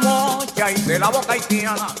 grito de la mocha y de la boca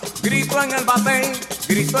haitiana, grito en el batey,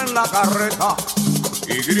 grito en la carreta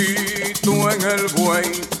y grito en el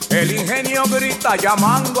buey. El ingenio grita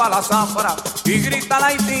llamando a la zafra y grita la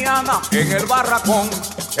haitiana en el barracón.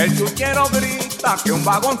 El chuchero grita que un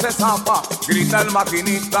vagón se zafa, grita el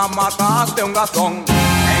maquinista mataste un gazón.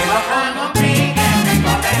 Vengo con un pique,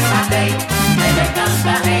 vengo del batey, me ve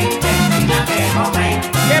tanta gente, tenga que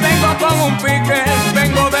comer. Que vengo con un pique,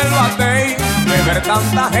 vengo del batey, de ver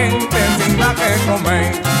tanta gente sin nada que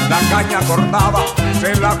comer. La caña cortada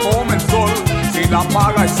se la come el sol, si la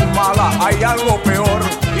paga es mala hay algo peor.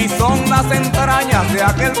 Y son las entrañas de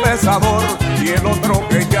aquel pesador y el otro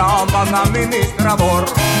que llaman administrador.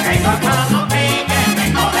 Vengo con un pique,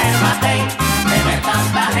 vengo del batey, de ver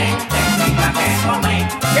tanta gente sin nada que comer.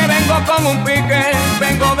 Que vengo con un pique,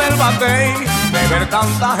 vengo del batey, de ver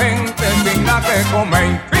tanta gente sin nada que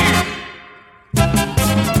comer. ¡Sí!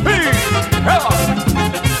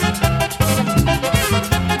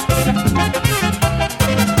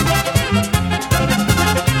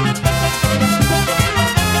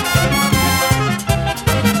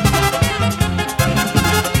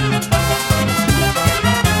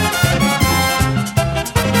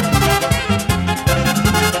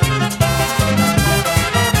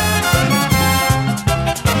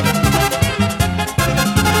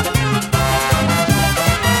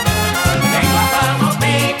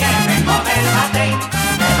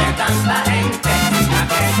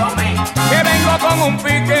 Un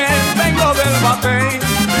pique, vengo del batey,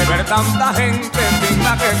 de ver tanta gente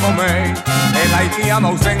digna que comer. El haitiano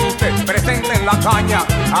ausente, presente en la caña,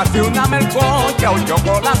 hace una melcocha o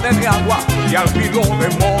chocolate de agua y al filo de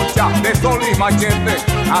mocha, de sol y machete,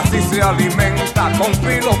 así se alimenta con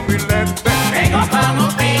filo filete. Vengo con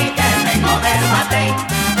un pique, vengo del batey,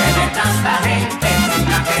 de ver tanta gente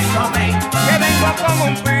digna que comer. Que vengo con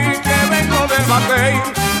un pique, vengo del batey,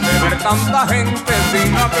 de ver tanta gente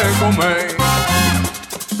digna que comer.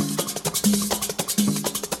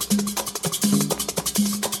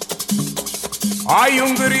 Hay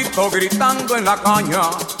un grito gritando en la caña,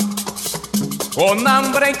 con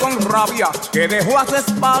hambre y con rabia, que dejó a su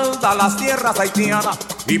espalda las tierras haitianas.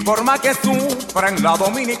 Y por más que sufra en la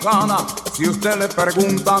dominicana, si usted le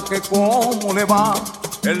pregunta que cómo le va,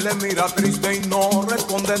 él le mira triste y no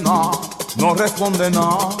responde nada. No responde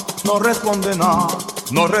nada, no responde nada,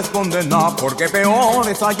 no responde nada, porque peor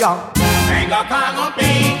es allá. Vengo con un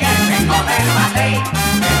pique, vengo del batey,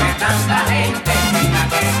 de ver tanta gente digna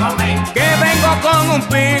que comer. Que vengo con un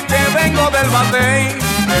pique, vengo del batey,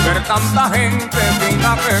 de ver tanta gente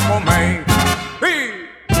digna que comer. ¡Sí!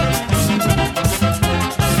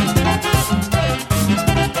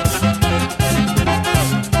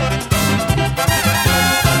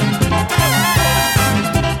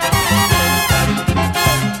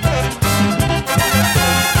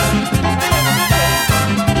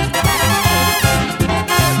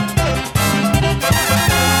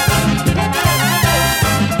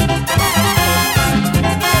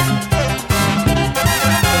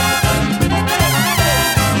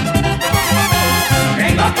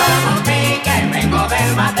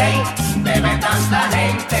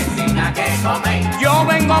 Yo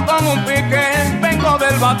vengo con un pique, vengo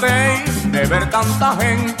del batey, de ver tanta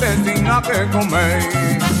gente sin nada que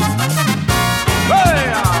comer.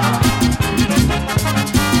 ¡Vea!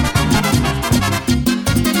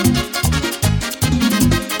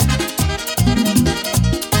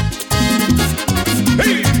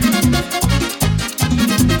 ¡Sí!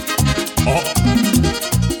 Oh.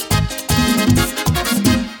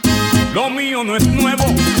 Lo mío no es nuevo,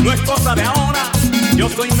 no es cosa de ahora. Yo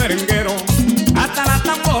soy merenguero hasta la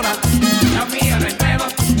tambora. Lo mío no es nuevo,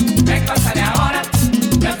 no es cosa de ahora.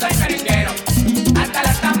 Yo soy merenguero hasta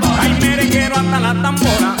la tambora. Ay, merenguero hasta la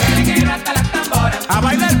tambora. Merenguero hasta la tambora. A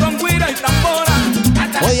bailar con guira y tambora.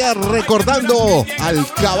 Oye, recordando al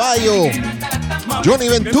caballo Johnny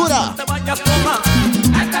Ventura.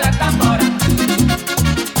 Hasta la tambora.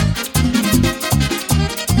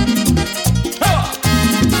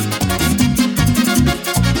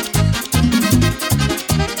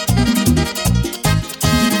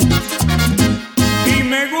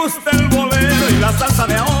 La salsa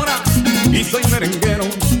de ahora y soy merenguero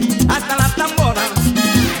hasta la tambora.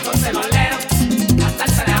 Me gusta el bolero, la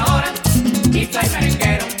salsa de ahora y soy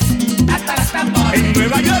merenguero hasta la tambora. En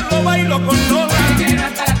Nueva York lo bailo con Lola, merenguero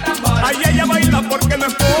hasta la tambora. Ahí ella baila porque no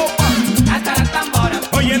es popa, hasta la tambora.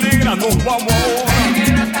 Oye negra nos vamos ahora,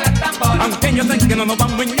 merenguero hasta la tambora. aunque yo sé que no nos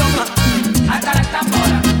vamos en ñona, hasta la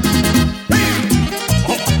tambora.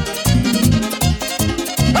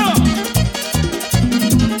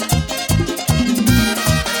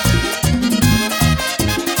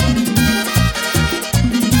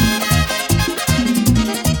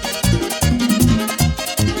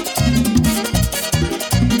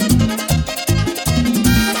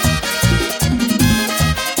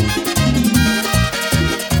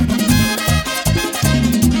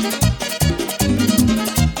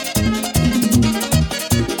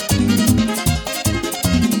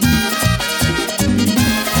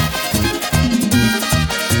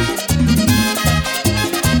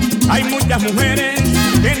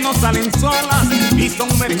 solas y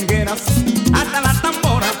son merengueras hasta la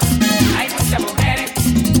tambora. Hay muchas mujeres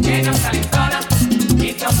que no salen solas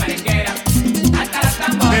y son merengueras hasta la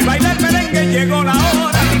tambora. De bailar merengue llegó la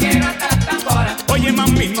hora. Merenguero hasta la tambora. Oye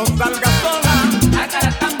mami, no salgas sola. Hasta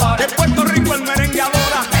la tambora. De Puerto Rico el merengue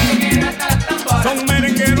adora. Merenguero hasta la tambora. Son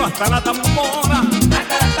merengueros hasta la tambora.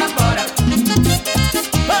 Hasta la tambora.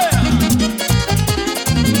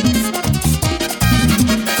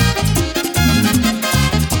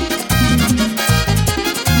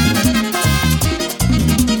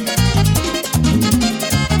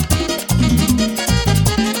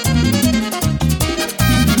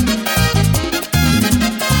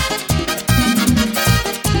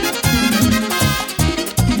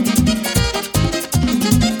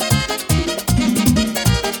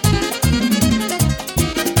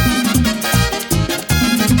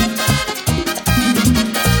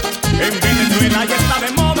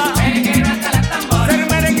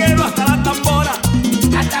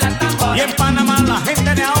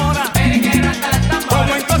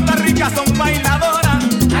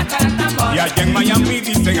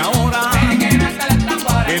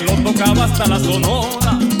 Hasta la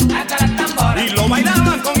Sonora y lo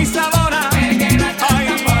bailaban con Isadora. Ay,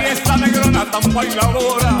 esa negrona tan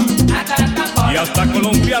bailadora y hasta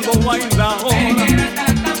colombiano baila ahora.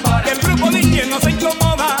 Que el grupo DJ no se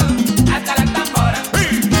incomoda. Hasta la tambora.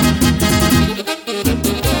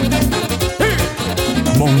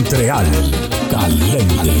 Montreal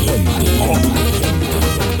caliente.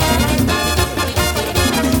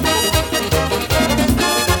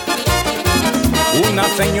 Una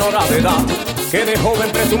señora de edad que de joven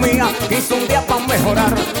presumía, quiso un día para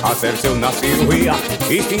mejorar, hacerse una cirugía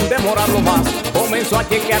y sin demorarlo más, comenzó a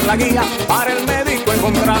chequear la guía para el médico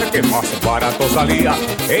encontrar que más barato salía.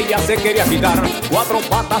 Ella se quería quitar 4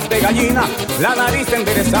 patas de gallina, la nariz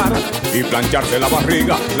enderezar y plancharse la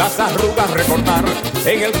barriga, las arrugas recortar,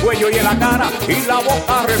 en el cuello y en la cara y la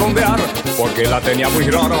boca redondear, porque la tenía muy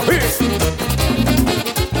rara.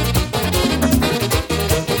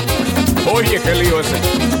 Oye, qué lío ese.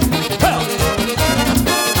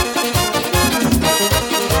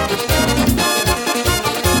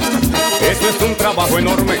 Eso es un trabajo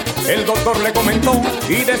enorme, el doctor le comentó,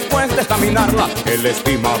 y después de examinarla, el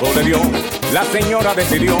estimado le dio. La señora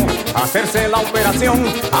decidió hacerse la operación,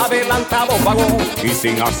 adelantado pagó y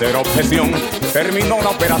sin hacer objeción. Terminó la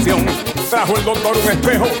operación, trajo el doctor un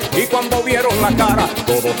espejo y cuando vieron la cara,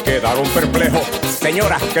 todos quedaron perplejos.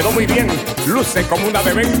 Señora, quedó muy bien, luce como una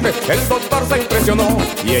de 20. El doctor se impresionó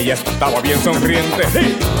y ella estaba bien sonriente.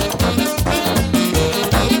 ¡Sí!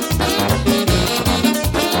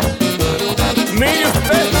 Mire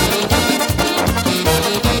usted,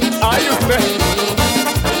 ay usted.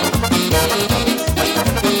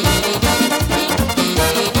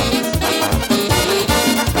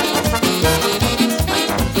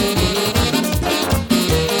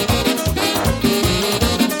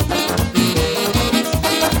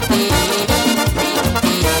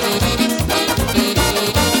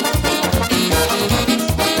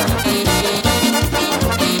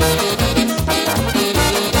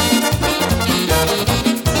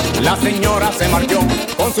 La señora se marchó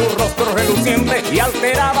con su rostro reluciente y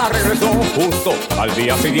alterada regresó justo al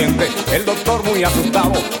día siguiente. El doctor muy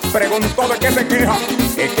asustado preguntó de qué se queja.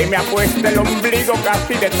 Es que me apuesta el ombligo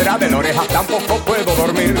casi detrás de la oreja. Tampoco puedo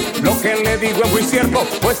dormir, lo que le digo es muy cierto,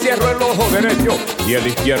 pues cierro el ojo derecho y el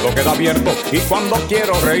izquierdo queda abierto. Y cuando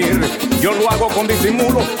quiero reír, yo lo hago con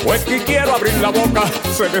disimulo, pues si quiero abrir la boca,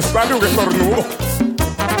 se me sale un estornudo.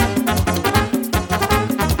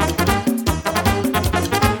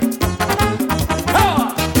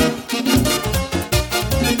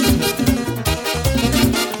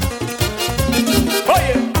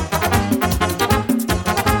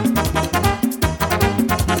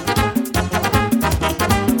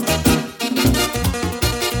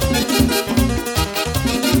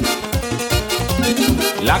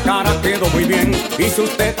 La cara quedó muy bien, hizo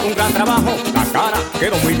usted un gran trabajo. La cara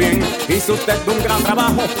quedó muy bien, hizo usted un gran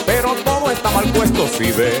trabajo. Pero todo está mal puesto,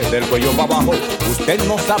 si ve del cuello para abajo. Usted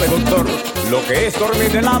no sabe, doctor, lo que es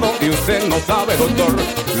dormir de lado. Y usted no sabe, doctor,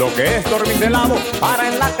 lo que es dormir de lado. Para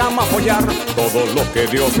en la cama apoyar todo lo que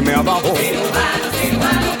Dios me ha dado. Cirujano,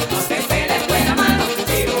 cirujano, no se le fue la mano.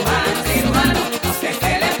 Cirujano, cirujano, no se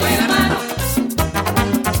le fue la mano.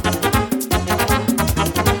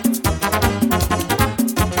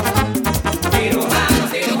 Cirujano,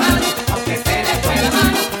 cirujano, no se le fue la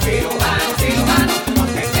mano. Cirujano, cirujano, no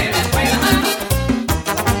se le fue la mano.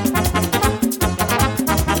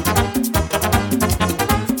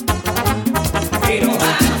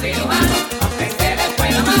 Cirujano, cirujano, no se le fue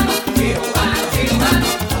la mano. Cirujano, cirujano,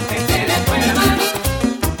 no se le fue la mano.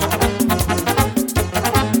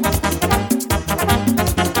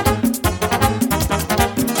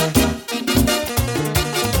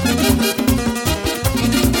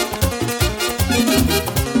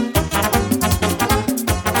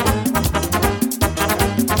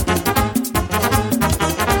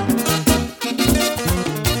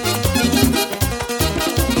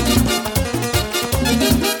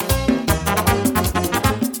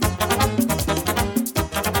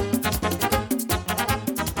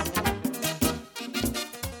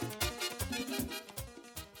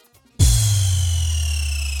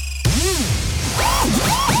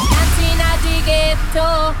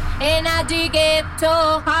 ghetto, in a the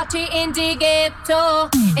ghetto, party in the ghetto,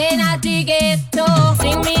 in a the ghetto.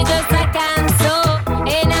 Sing me just a canso,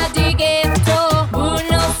 in a the ghetto,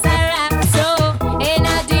 Bruno Sarrazzo, in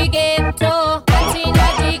a the ghetto, party in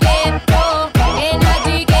the ghetto, in a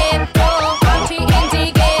the ghetto, party in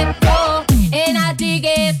the ghetto, in a the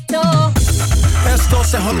ghetto. Esto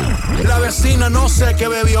se jodió. La vecina no sé qué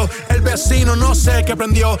bebió, el vecino no sé qué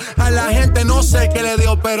prendió, a la gente no sé qué le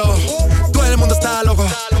dio, pero todo el mundo está loco,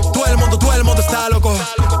 todo el mundo está loco,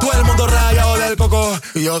 todo el mundo rayado del coco,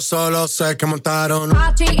 y yo solo sé que montaron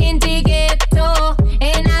Party in the ghetto,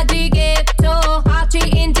 in a the ghetto, party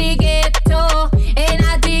in the ghetto, in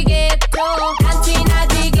a the ghetto, party in a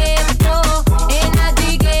the ghetto, in a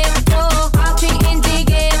the ghetto, party in the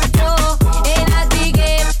ghetto, in a the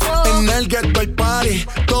ghetto. en el ghetto hay party,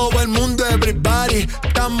 todo el mundo everybody,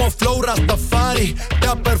 estamos flow Rastafari,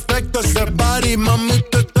 está perfecto ese body, mami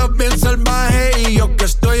tú estás bien salvaje y yo que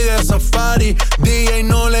estoy de safari, DJ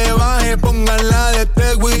no le baje, pónganla de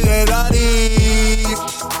Tego y de Daddy.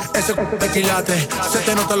 Ese tequilate, se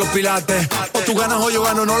te notan los pilates, o tú ganas o yo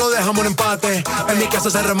gano, no lo dejamos en empate, en mi casa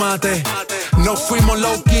se remate, no fuimos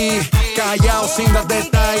low key, callados sin dar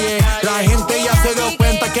detalles, la gente ya se dio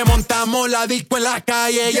cuenta que montamos la disco en la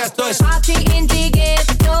calle, y esto es Party in the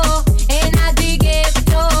ghetto, in a the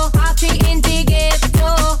ghetto, party in the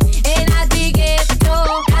ghetto, in a the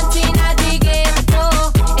ghetto, party in a the ghetto,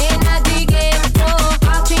 in a the ghetto,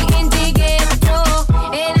 party in the ghetto,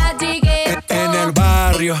 in a the ghetto. en el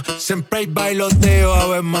barrio, siempre hay bailoteo,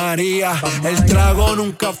 Ave María, el trago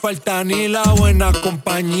nunca falta ni la buena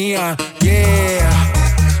compañía, yeah.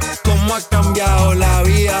 Cómo ha cambiado la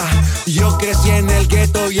vida, yo crecí en el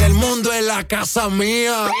gueto y el mundo es la casa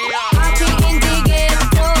mía. Party in the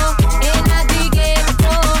ghetto, in a the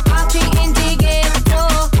ghetto, party in the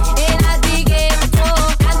ghetto, in a the ghetto,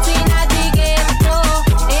 party in a the ghetto,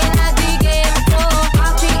 in a the ghetto,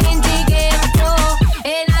 party in the ghetto,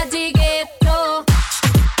 in a the ghetto.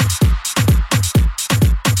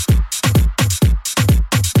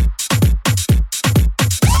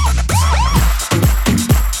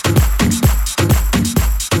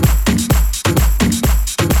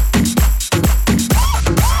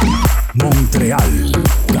 Montreal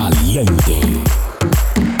Caliente.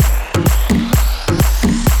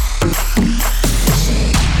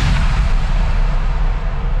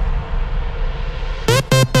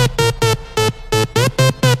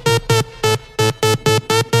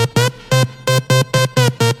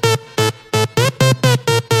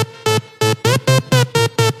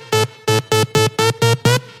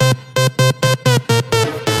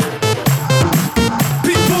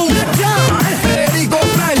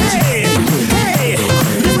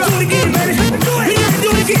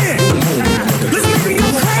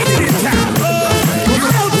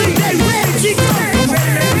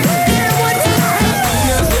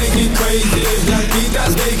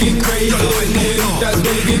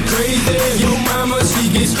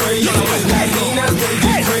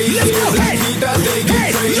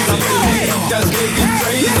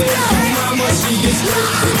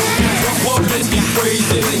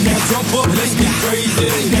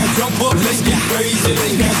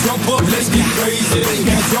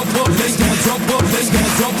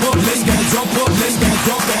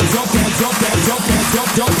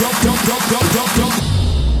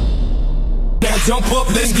 Jump up,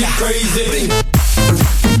 let's get crazy.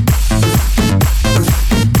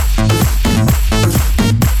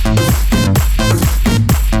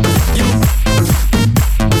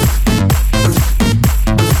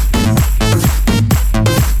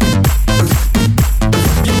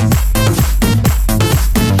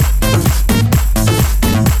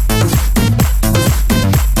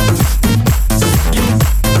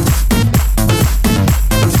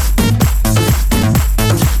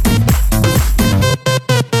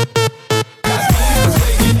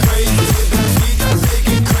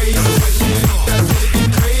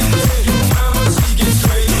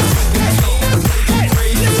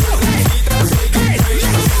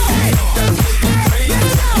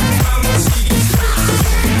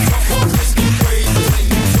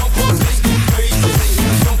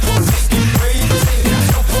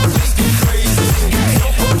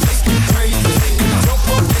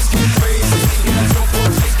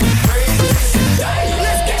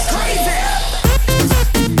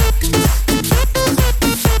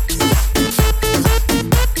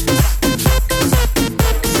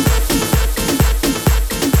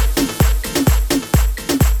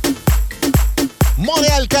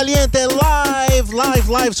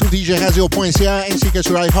 Live sur DJRadio.ca ainsi que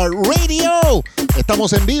sur iHeartRadio.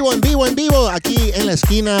 Estamos en vivo, aquí en la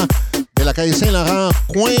esquina de la calle Saint-Laurent,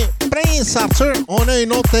 coin Prince Arthur, on a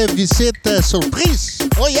une autre visite surprise.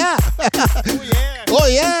 Oh yeah! Oh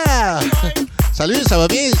yeah! Salut, ça va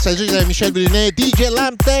bien? Il s'agit de Michel Brunet, DJ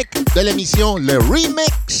Lamtech de l'émission Le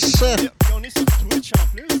Remix. On est sur Twitch en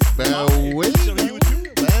plus. Ben oui. Sur YouTube.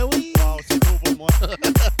 Ben oui. Wow, c'est beau pour moi.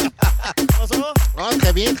 Comment ça va? Ah,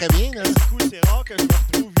 très bien, très bien. Hein? C'est cool, c'est rare que je me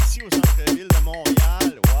retrouve ici au centre-ville de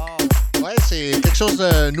Montréal. Wow. Ouais, c'est quelque chose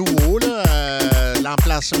de nouveau, là.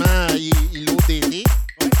 L'emplacement îlot d'été.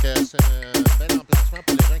 C'est un bel emplacement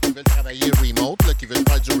pour les gens qui veulent travailler remote, là, qui veulent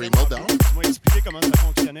faire du remote dehors. Tu m'as expliqué comment ça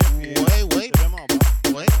fonctionnait. Oui. C'est vraiment bon.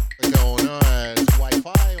 Oui. On a du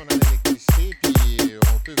Wi-Fi, on a l'électricité, puis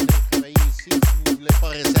on peut venir travailler ici si vous ne voulez pas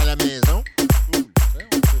rester à la maison. Cool. Ouais,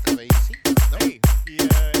 on peut travailler ici. Hey, puis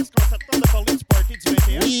est-ce qu'on s'attend de parler du party du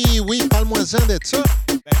 21? Oui, parle-moi-en de ça. Ben,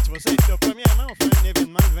 tu vas ça être là. Premièrement, on fait un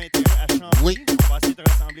événement le 21 à Chambly. Oui. On va essayer de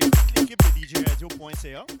rassembler toute l'équipe de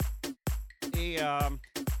DJRadio.ca. Et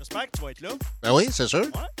j'espère que tu vas être là. Ben oui, c'est sûr.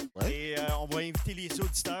 Ouais. Et on va inviter les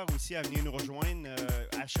auditeurs aussi à venir nous rejoindre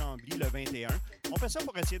à Chambly le 21. On fait ça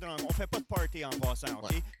pour essayer de... On fait pas de party en passant,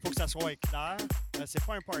 OK? Faut que ça soit clair. C'est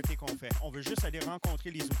pas un party qu'on fait. On veut juste aller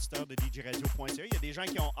rencontrer les auditeurs de DJRadio.ca. Il y a des gens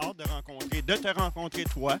qui ont hâte de te rencontrer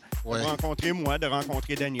toi, de rencontrer moi, de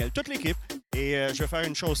rencontrer Daniel, toute l'équipe. Et je vais faire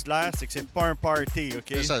une chose claire, c'est que c'est pas un party, OK?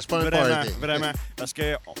 C'est ça, c'est pas un vraiment, party. Vraiment. Parce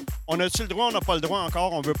que on a-tu le droit, on n'a pas le droit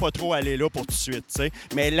encore, on veut pas trop aller là pour tout de suite, tu sais.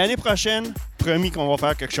 Mais l'année prochaine, promis qu'on va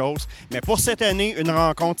faire quelque chose. Mais pour cette année, une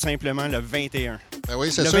rencontre simplement le 21. Ben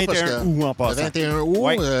oui, c'est le sûr, 21 parce que août en passant. Le 21 août,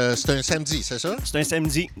 Ouais. C'est un samedi, c'est ça? C'est un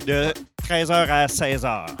samedi de 13h à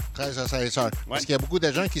 16h. 13 à 16 heures. Parce qu'il y a beaucoup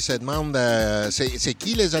de gens qui se demandent c'est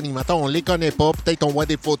qui les animateurs? On les connaît pas. Peut-être on voit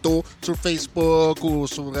des photos sur Facebook ou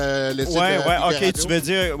sur le site Ouais, de OK, Radio. tu veux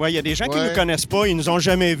dire, il y a des gens qui Ouais. ne nous connaissent pas, ils nous ont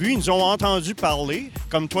jamais vus, ils nous ont entendu parler,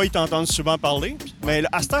 comme toi, ils t'entendent souvent parler. Mais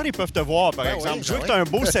à cette heure, ils peuvent te voir, par exemple. oui, Je veux ben que tu as un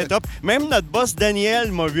beau setup. Même notre boss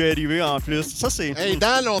Daniel m'a vu arriver en plus. Ça, c'est... Hey,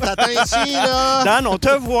 Dan, on t'attend ici, là! Dan, on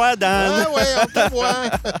te voit, Dan! Ouais, on te voit!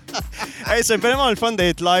 Hey, c'est vraiment le fun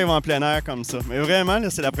d'être live en plein air comme ça. Mais vraiment, là,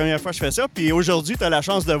 c'est la première fois que je fais ça. Puis aujourd'hui, tu as la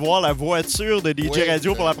chance de voir la voiture de DJ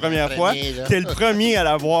Radio pour la première fois. Tu es le premier à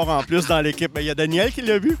la voir en plus dans l'équipe. Il y a Daniel qui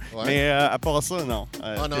l'a vu, mais à part ça, non.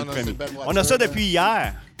 non, c'est une belle voiture, on a ça là. depuis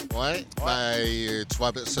hier. Ouais. Ben,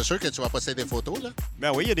 c'est sûr que tu vas poster des photos, là?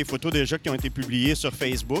 Ben oui, il y a des photos déjà qui ont été publiées sur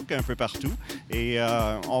Facebook un peu partout. Et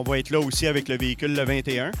on va être là aussi avec le véhicule le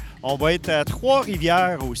 21. On va être à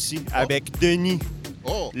Trois-Rivières aussi avec Denis.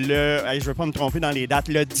 Je ne veux pas me tromper dans les dates.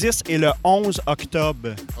 Le 10 et le 11 octobre,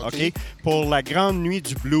 OK? Pour la grande nuit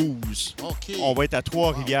du blues. On va être à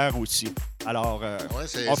Trois-Rivières aussi. Alors,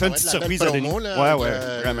 on fait une petite surprise à Denis.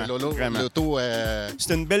 Vraiment. L'auto,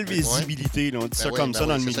 c'est une belle visibilité, là, on dit ça comme ça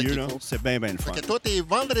dans le milieu. Là. C'est bien, bien le fun. Toi, t'es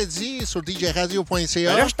vendredi sur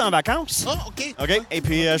DJRadio.ca. Là, je suis en vacances. OK. Et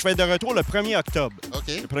puis, je vais être de retour le 1er octobre.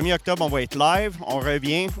 Le 1er octobre, on va être live. On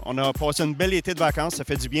revient. On a passé une belle été de vacances. Ça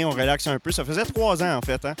fait du bien. On relaxe un peu. Ça faisait 3 ans, en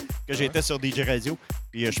fait, que j'étais sur DJ Radio.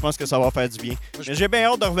 Puis, je pense que ça va faire du bien. Mais j'ai bien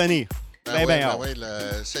hâte de revenir. Il n'y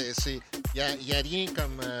a rien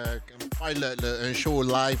comme faire un show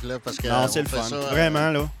live, là, parce que non, c'est le fun. Ça,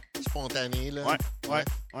 vraiment, là. Spontané, là. Ouais.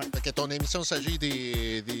 Fait que ton émission s'agit de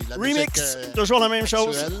la remix, musique, toujours la même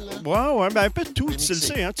chose. Ouais, ben un peu de tout, tu le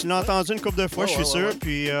sais, hein? Tu l'as entendu une couple de fois, je suis sûr.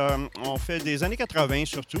 Puis on fait des années 80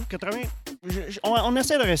 surtout. 80, on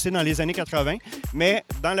essaie de rester dans les années 80, mais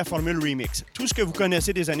dans la formule remix. Tout ce que vous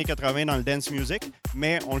connaissez des années 80 dans le dance music,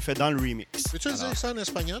 mais on le fait dans le remix. Peux-tu dire ça en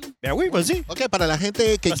espagnol? Ben oui, vas-y. OK, para la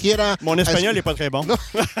gente que quiera... Mon espagnol n'est pas très bon.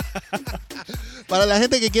 Para la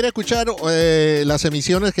gente que quiera escuchar las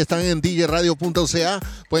emisiones que están en djradio.ca,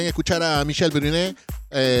 pueden escuchar a Michel Brunet.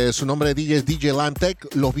 Su nombre de DJ es DJ Lamtech.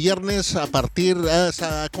 Los viernes a partir...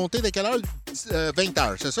 ¿a compter de quelle heure?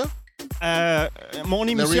 20h, c'est ça? Mon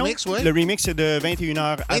émission, le remix, c'est de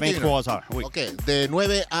 21h à 23h. Oui. OK. De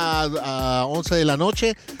 9 a 11 de la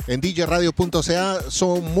noche en djradio.ca.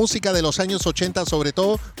 Son música de los años 80 sobre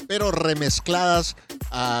todo, pero remezcladas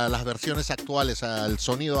a las versiones actuales, al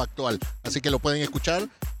sonido actual. Así que lo pueden escuchar.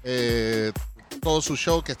 Todos sus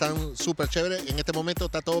shows que están súper chéveres. En este momento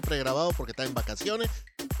está todo pregrabado porque está en vacaciones,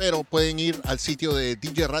 pero pueden ir al sitio de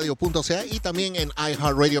djradio.ca y también en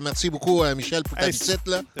iHeartRadio. Merci beaucoup, Michel, pour ta visite.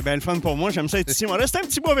 Là. C'est bien le fun pour moi. J'aime ça être ici. On va rester un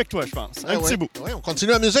petit bout avec toi, je pense. Un petit bout. Ouais, on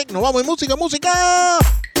continue la musique. Nos vamos en música, música!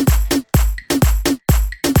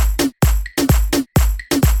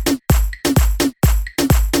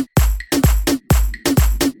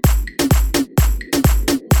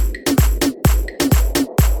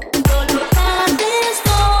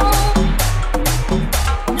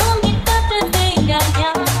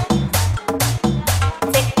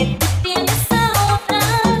 Sé que tú tienes a otra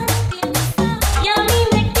y a mí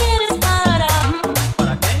me quieres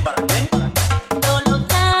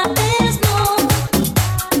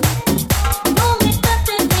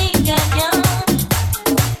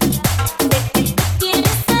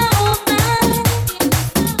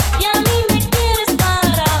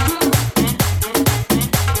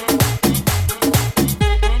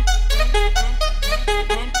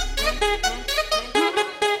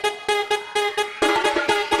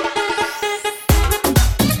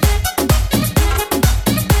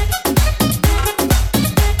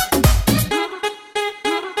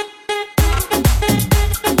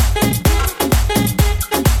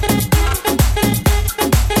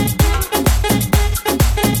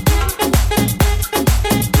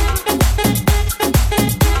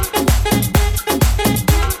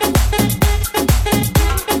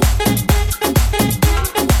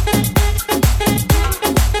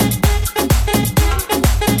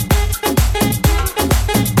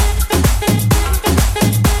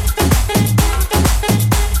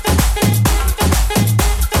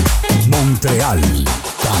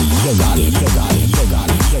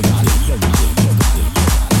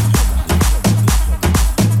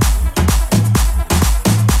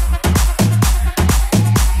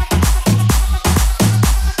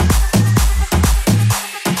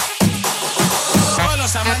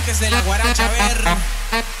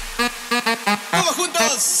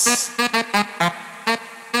palmas.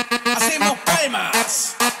 Hacemos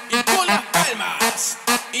palmas. Y con las palmas.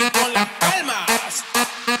 Y con las palmas.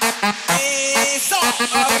 Eso.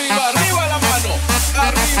 Arriba, arriba la mano.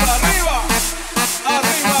 Arriba, arriba.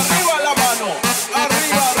 Arriba, arriba la mano.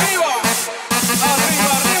 Arriba, arriba. Arriba,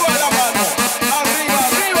 arriba la mano. Arriba,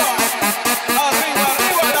 arriba. Arriba,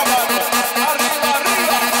 arriba la mano. Arriba,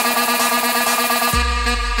 arriba.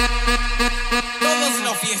 Todos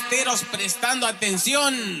los fiesteros prestando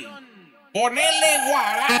atención. ¡Ponele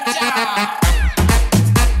guaracha!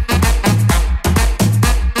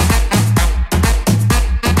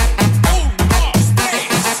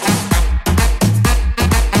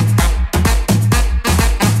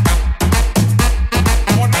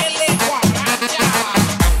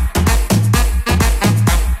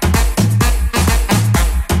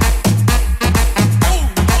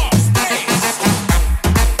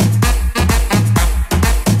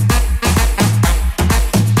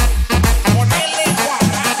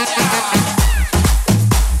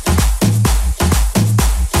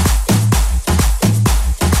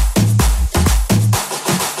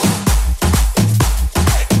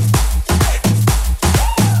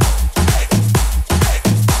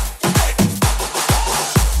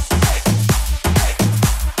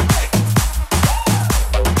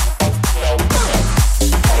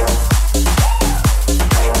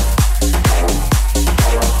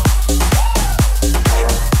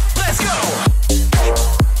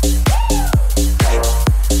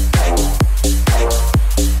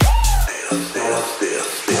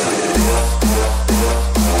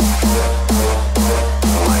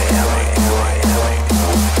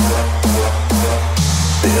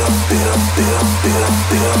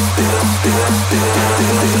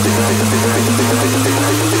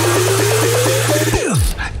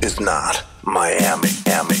 This is not Miami,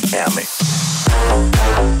 Miami, Miami.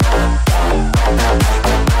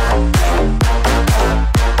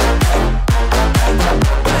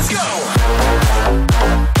 Let's go.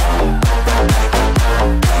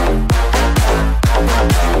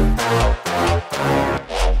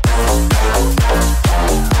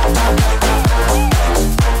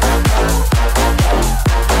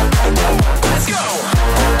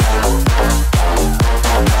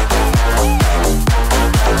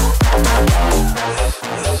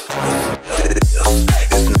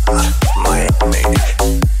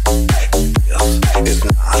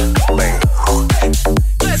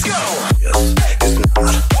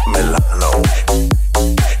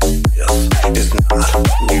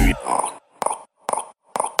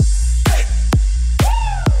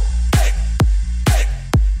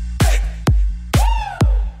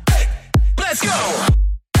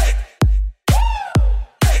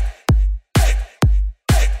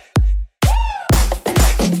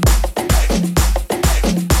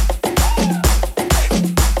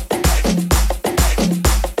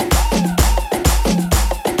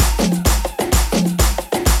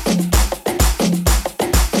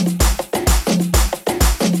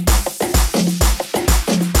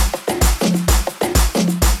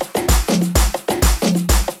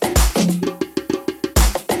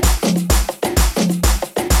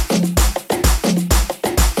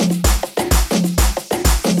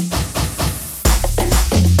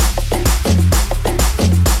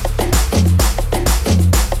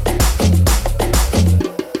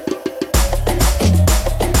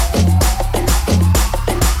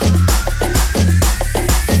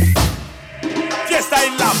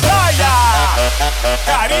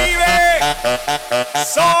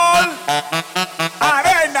 Sol,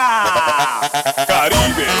 arena.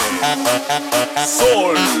 Caribe,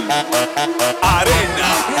 sol, arena.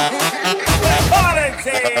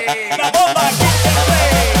 Prepárense. La bomba aquí se fue.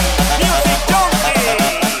 Music Junkie,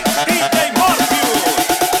 DJ Morpheus,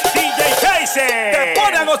 DJ Kaiser. Te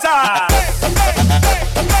pone a gozar.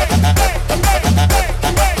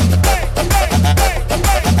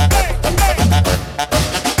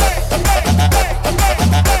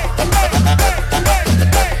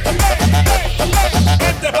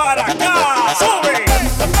 Para acá, sube.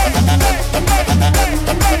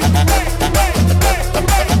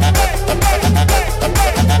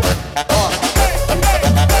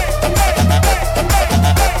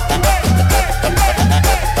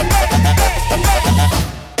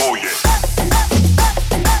 Oye.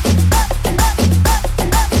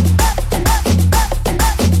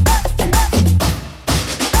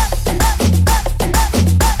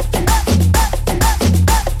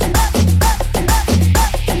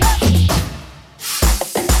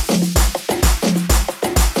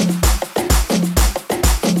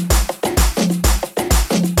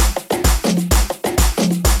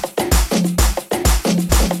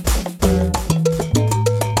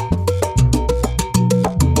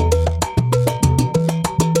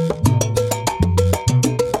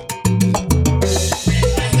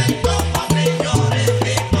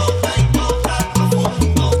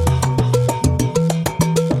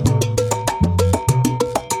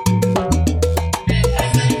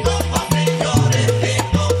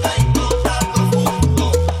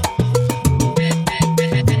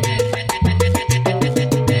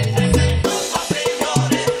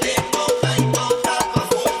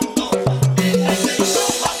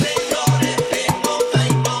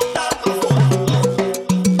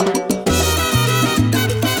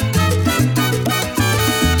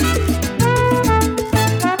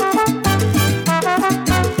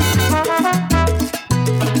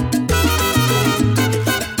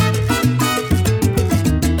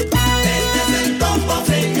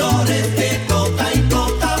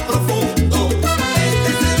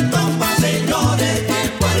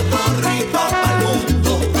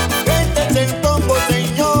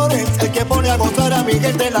 mi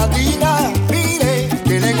gente latina, mire,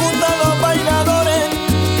 que le gustan los bailadores,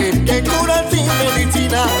 que curan sin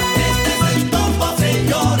medicina. Este es el combo,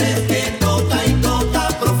 señores, que toca y toca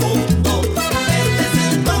profundo. Este es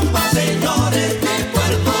el combo, señores, de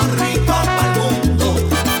Puerto Rico pa'l mundo.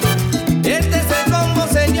 Este es el combo,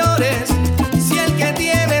 señores, si el que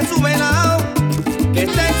tiene su velao, que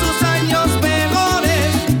está en sus años mejores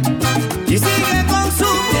y sigue con su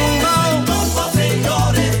tumbao. Este es el combo,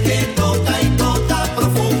 señores, que toca y toca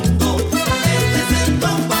profundo. Este es el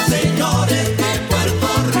combo, señores, de Puerto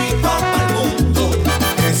Rico pa'l mundo.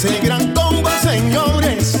 Es el gran combo,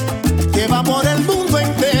 señores, que va por el mundo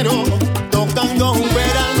entero, tocando un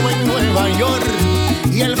verano en Nueva York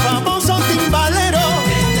y el famoso timbalero.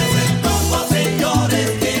 Este es el combo, señores,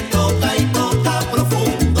 que toca y toca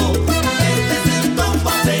profundo. Este es el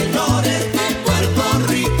combo, señores, de Puerto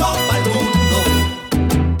Rico pa'l mundo.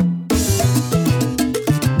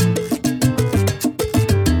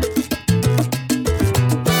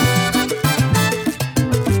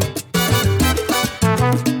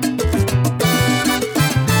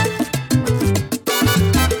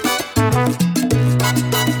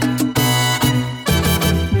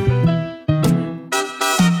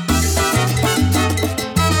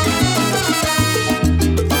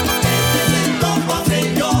 Combo,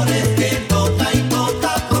 señores, que toca y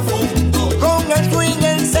toca profundo. Con el swing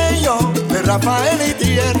el sello de Rafael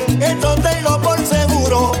Itier, esto tengo por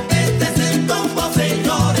seguro. Este es el combo,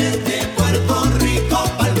 señores, de Puerto Rico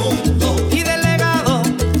pa'l mundo. Y del legado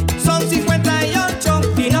son 58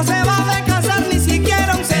 y no se va a descansar ni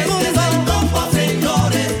siquiera un segundo. Este es el combo,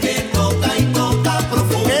 señores, que toca y toca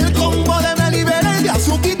profundo. El combo de me liberé de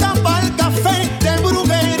azuquita pa'l café, de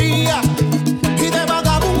brujería y de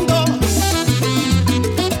vagabundo.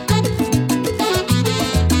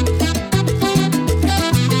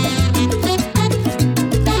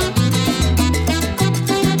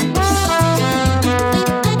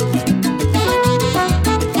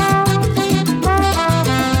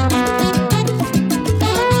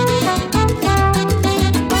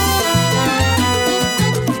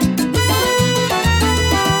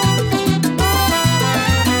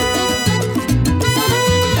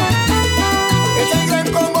 Es el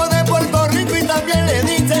gran combo de Puerto Rico y también le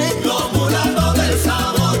dicen Los mulatos del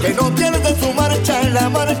sabor, que no pierden su marcha en la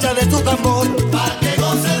marcha de su tambor. pa' que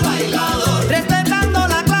goce el bailador. Respetando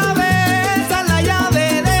la clave, esa es la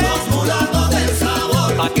llave de Los mulatos del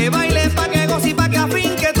sabor, pa' que baile, pa' que goce y pa' que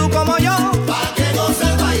afinque tú como yo. pa' que goce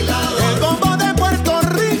el bailador. El combo de Puerto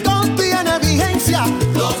Rico tiene vigencia,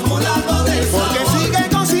 Los mulatos del porque sabor, sigue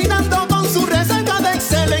cocinando con su receta de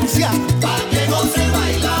excelencia. pa' que goce el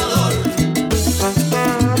bailador.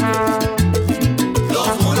 Los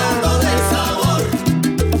mulatos del sabor,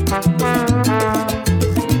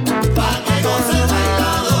 pa' que goce el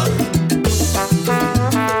bailador.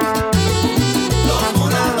 Los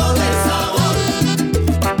mulatos del sabor,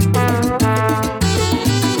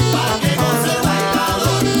 pa' que goce el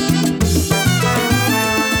bailador.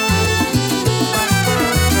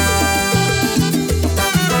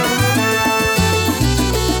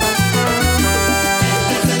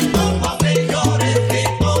 Este es el combo, señores, que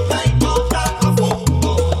toca y toca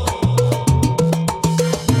profundo.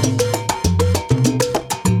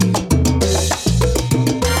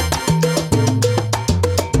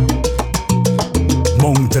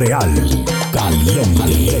 Montreal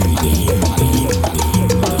caliente.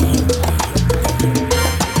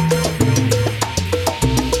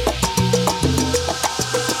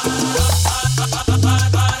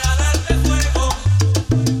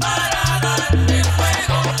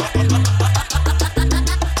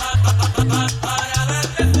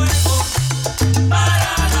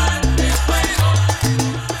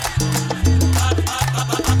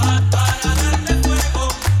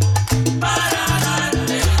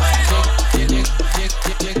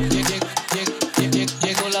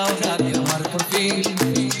 Llegó la hora de amar por fin,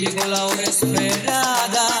 llegó la hora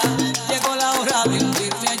esperada, llegó la hora de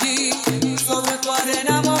hundirme allí, sobre tu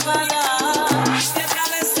arena mojada, de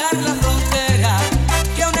atravesar la frontera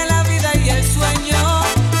que une la vida y el sueño,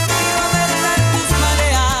 quiero descender tus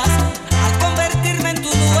mareas, al convertirme en tu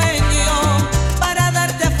dueño, para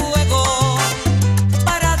darte fuego,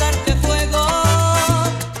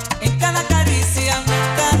 en cada caricia,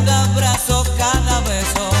 cada abrazo, cada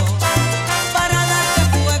beso.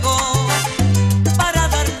 Para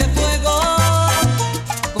darte fuego,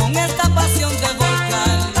 con esta pasión de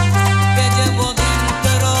volcán que llevo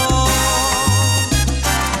dentro.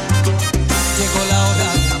 Llegó la hora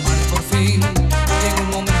de amar por fin, llegó un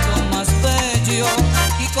momento más bello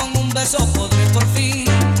y con un beso podré por fin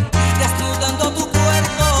ir desnudando tu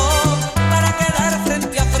cuerpo para quedar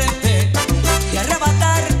frente a frente y arrebatar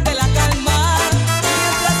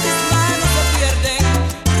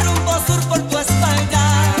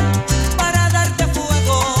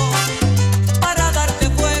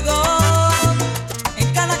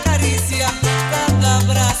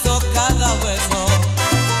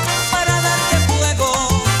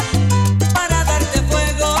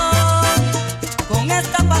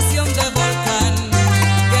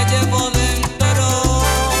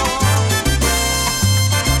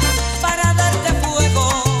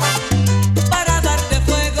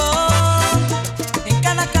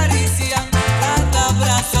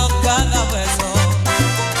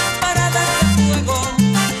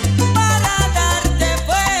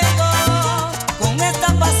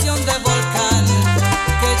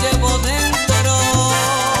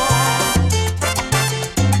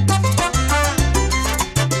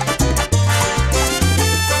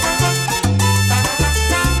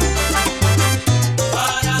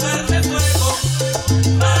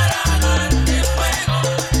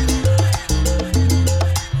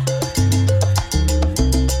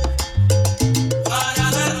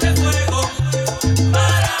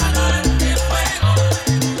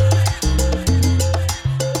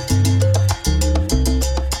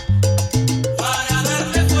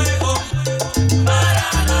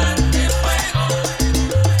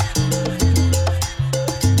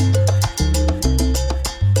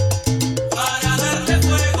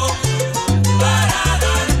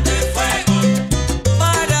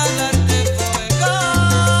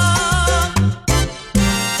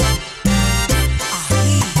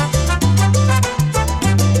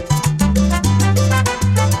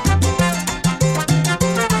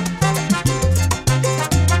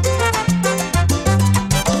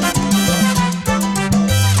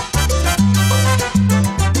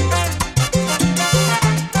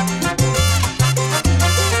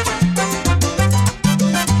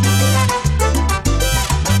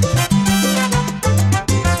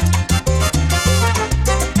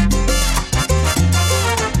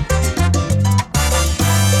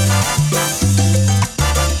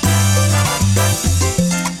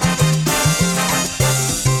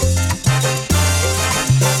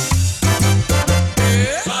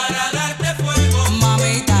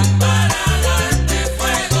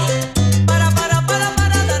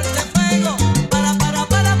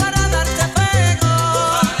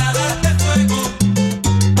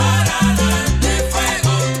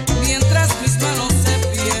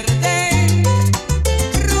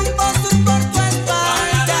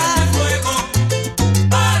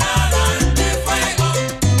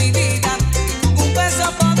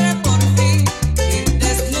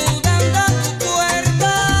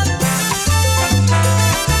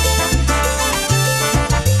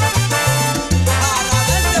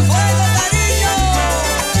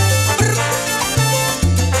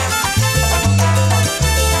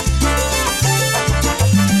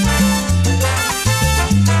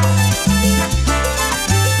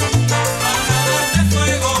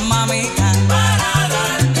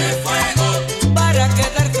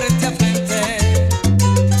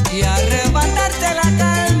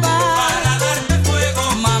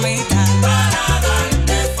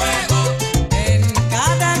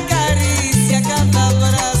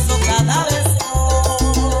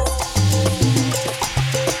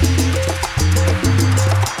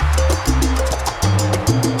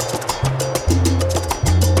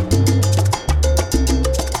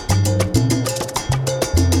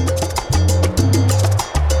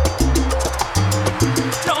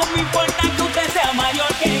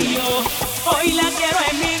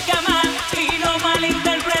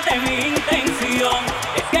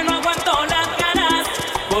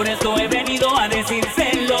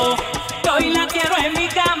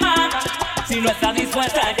no estás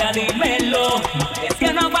dispuesta ya dímelo. Es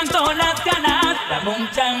que no aguanto las ganas, dame un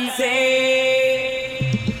chance.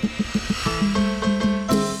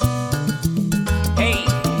 Hey,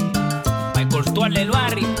 Michael Stuart del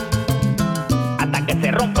barrio, hasta que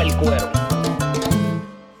se rompa el cuero.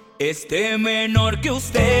 Este menor que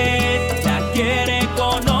usted la quiere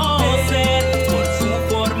conocer por su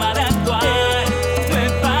forma de actuar. Me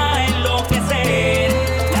va a enloquecer,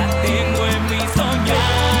 la tengo en mi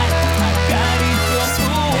soñar. Acaricio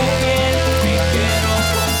su piel, me quiero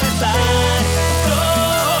confesar.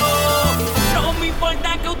 No me importa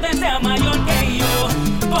que usted sea mayor que yo.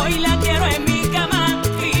 Hoy la quiero en mi cama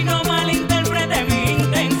y no malinterprete mi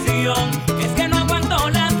intención. Es que no aguanto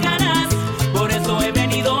las ganas, por eso he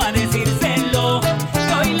venido a decírselo.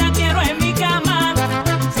 Que hoy la quiero en mi cama,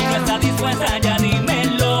 si no está dispuesta ya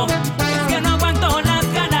dímelo. Es que no aguanto las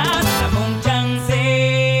ganas, dame un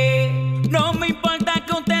chance. No me importa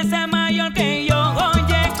que usted sea mayor que yo.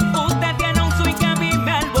 Oye, usted tiene un swing que a mí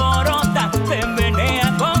me alborota. Se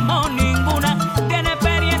envenea como ninguna, tiene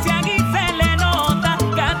experiencia y se le nota.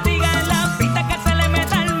 Castiga en la pista que se le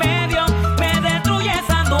meta al medio. Me destruye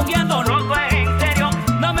sanduqueando, no fue en serio.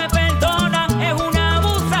 No me perdona, es una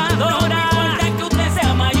abusadora. No me importa que usted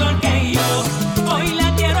sea mayor que yo. Hoy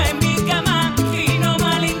la quiero en mi cama y no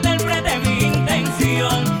malinterprete mi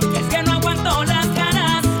intención. Es que no aguanto las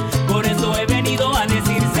ganas, por eso he venido a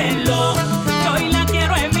decírselo. Que hoy la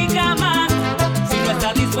quiero en mi cama, si no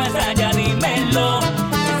está dispuesta ya dímelo.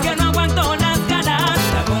 Es que no aguanto las ganas,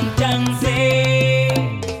 dame un chance.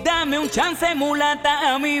 Dame un chance,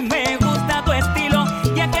 mulata, a mí me gusta tu estilo.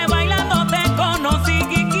 Ya que bailando te conocí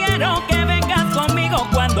y quiero que vengas conmigo.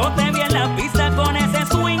 Cuando te vi en la pista con ese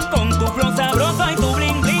swing, con tu flow sabroso y tu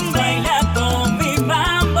bling bling. Baila con mi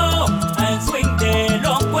mambo, al swing de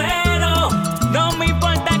los cueros. No me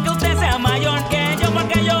importa que usted sea mayor que yo,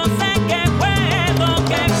 porque yo sé que puedo,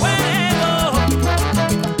 que puedo.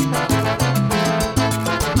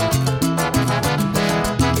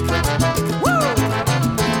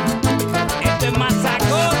 Esto es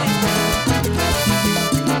masacón.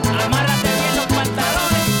 Amárrate bien los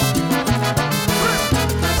pantalones.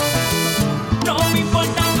 No me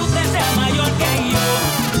importa que usted sea mayor que yo.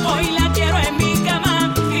 Hoy la quiero en mi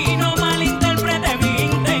cama y no malinterprete mi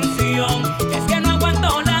intención. Es que no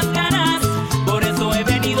aguanto las ganas, por eso he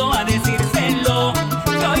venido a decírselo.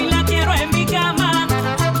 Que hoy la quiero en mi cama,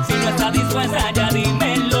 si no está dispuesta ya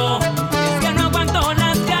dímelo. Es que no aguanto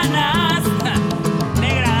las ganas. Ja.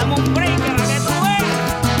 Negra, dame un break para que tú veas.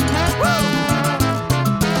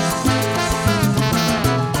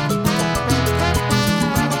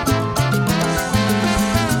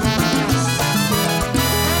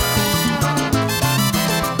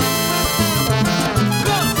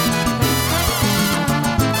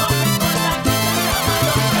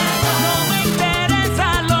 No me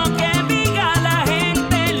interesa lo que diga la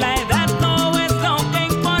gente, la edad no es lo que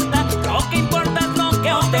importa es lo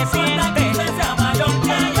que usted siente.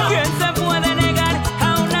 ¿Quién se puede negar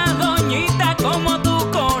a una doñita como tú,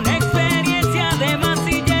 con experiencia de más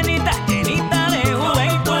y llenita de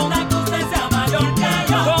juventud?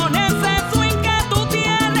 Con ese swing que tú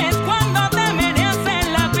tienes cuando te meneas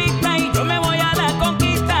en la pista, y yo me voy a la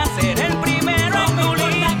conquista, ser el primero en tu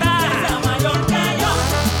lista.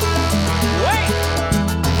 Wey,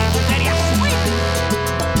 tú querías swing.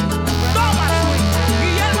 Toma swing.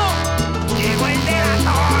 Guillermo, llegó el de la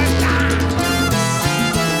torta.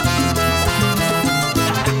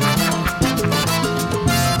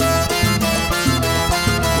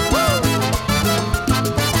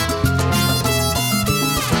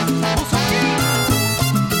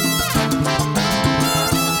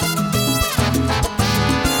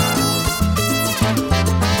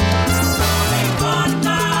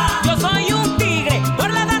 Yo soy un tigre, por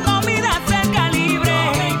la edad no midas el calibre.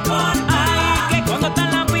 Ay, que cuando está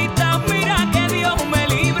en la pista, mira que Dios me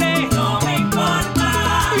libre.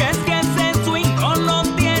 Y es que ese swing no lo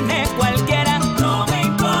tiene cualquiera.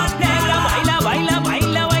 Negra, baila, baila,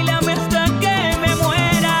 baila, bailame hasta que me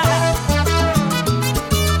muera.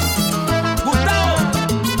 Gustavo,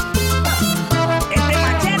 este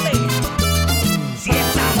machete, si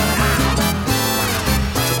está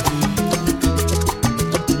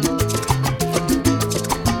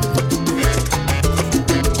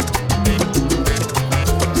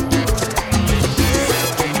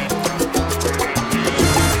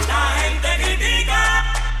La gente critica,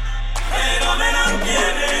 pero me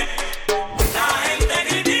mantiene. La gente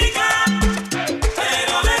critica,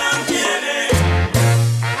 pero me mantiene.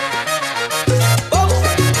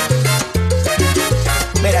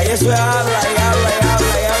 Mira, y eso es habla y habla y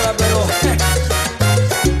habla y habla, pero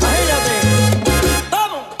imagínate.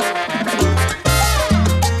 ¡Vamos!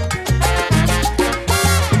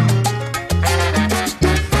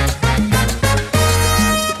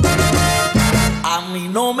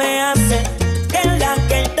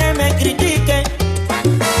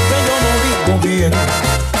 bien,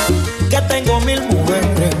 que tengo 1000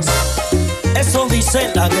 mujeres. Eso dice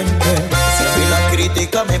la gente, si a mí la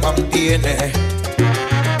crítica me mantiene.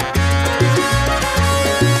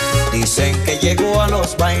 Dicen que llego a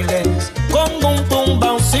los bailes con un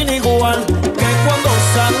tumbao sin igual, que cuando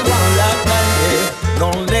salgo a la calle no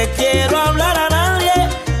le quiero hablar a nadie.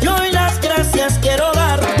 Yo y las gracias quiero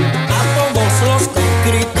dar a todos los que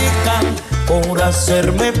critican por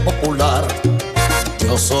hacerme popular.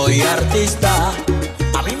 Yo soy artista,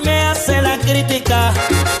 a mí me hace la crítica,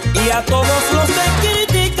 y a todos los que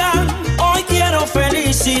critican hoy quiero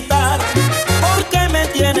felicitar, porque me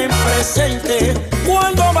tienen presente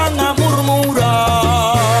cuando van a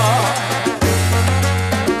murmurar.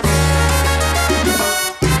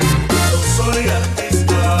 Yo soy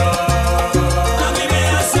artista, a mí me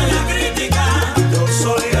hace la crítica. Yo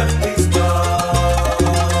soy artista,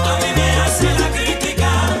 a mí me hace la crítica.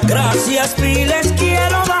 Gracias miles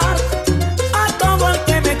quiero dar a todo el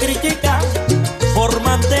que me critica por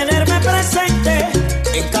mantenerme presente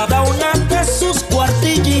en cada una de sus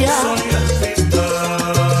cuartillas. Soy artista,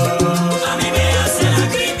 a mí me hace la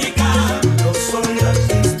crítica. Yo soy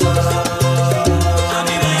artista, a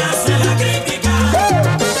mí me hace la crítica.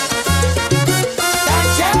 ¡Tan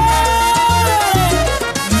chévere!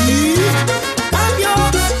 Y cambio,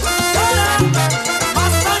 ahora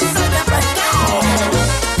más salsa de pescado.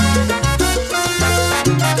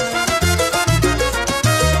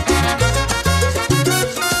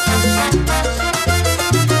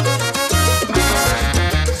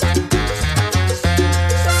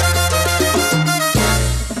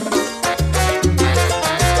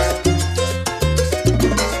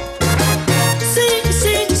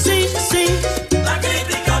 La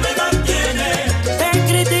crítica me mantiene. Que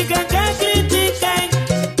critiquen,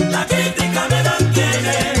 la crítica me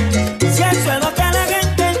mantiene. Si eso es lo que a la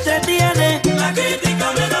gente entretiene, la crítica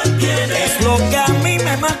me mantiene. Es lo que a mí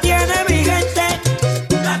me mantiene vigente.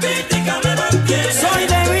 La crítica me mantiene. Soy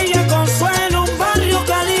de Villa Consuelo, un barrio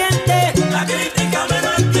caliente. La crítica me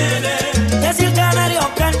mantiene. Que si el canario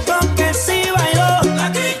cantó, que si bailó,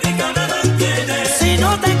 la crítica me mantiene. Si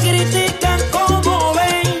no te critican, ¿cómo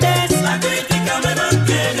vendes? La crítica me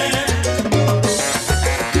mantiene.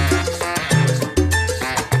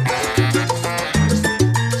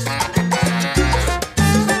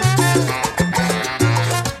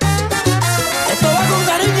 Esto va con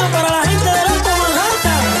cariño para la gente del Alto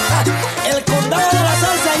Manhattan, el condado de la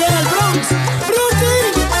salsa y en el Bronx,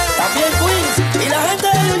 Brooklyn, también Queens y la gente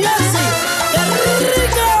de New Jersey. ¡Qué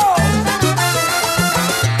rico!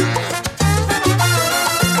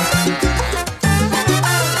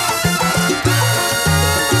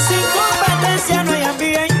 Sin competencia no hay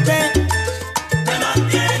ambiente. Me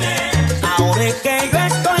mantiene. Ahora es que yo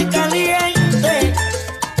estoy caliente.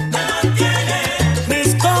 Me mantiene. Mis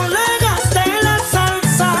colegas de la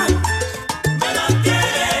salsa. Me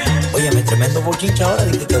mantiene. Óyeme, tremendo bochincha ahora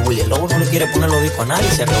de que Willy Lobo no le quiere poner los discos a nadie.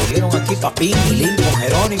 Se reunieron aquí Papín y Lincoln,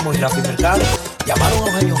 Jerónimo y Rafi Mercado. Llamaron a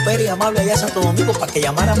Eugenio Pérez y Amable allá a Santo Domingo para que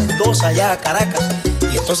llamara a Mendoza allá a Caracas.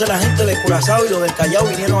 Y entonces la gente de Curazao y los del Callao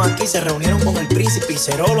vinieron aquí, se reunieron con el Príncipe y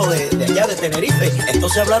Cerolo de allá de Tenerife.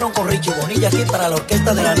 Entonces hablaron con Richie Bonilla aquí para la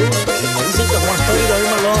Orquesta de la Luz. Y me dicen que Juan Toro y David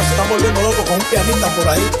Malona se están volviendo locos con un pianista por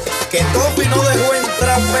ahí. Que Tofi no dejó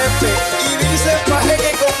entrar Pepe. Y dice Paje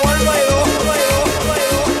que como él no hay dos, no hay dos, no hay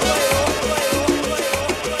dos, no hay dos, no hay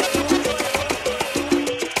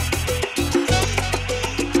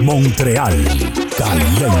dos. Montreal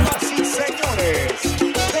Caliente. Sí, señores,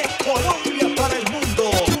 de Colombia para el mundo.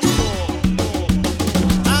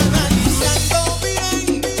 Analizando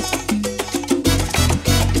bien,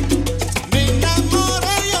 me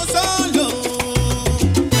enamoré yo solo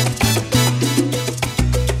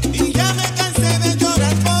y ya me cansé de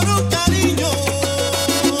llorar por un cariño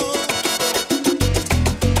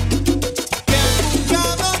que ha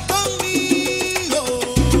jugado conmigo.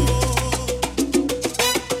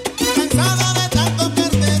 Cansada de tanto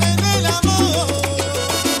perder en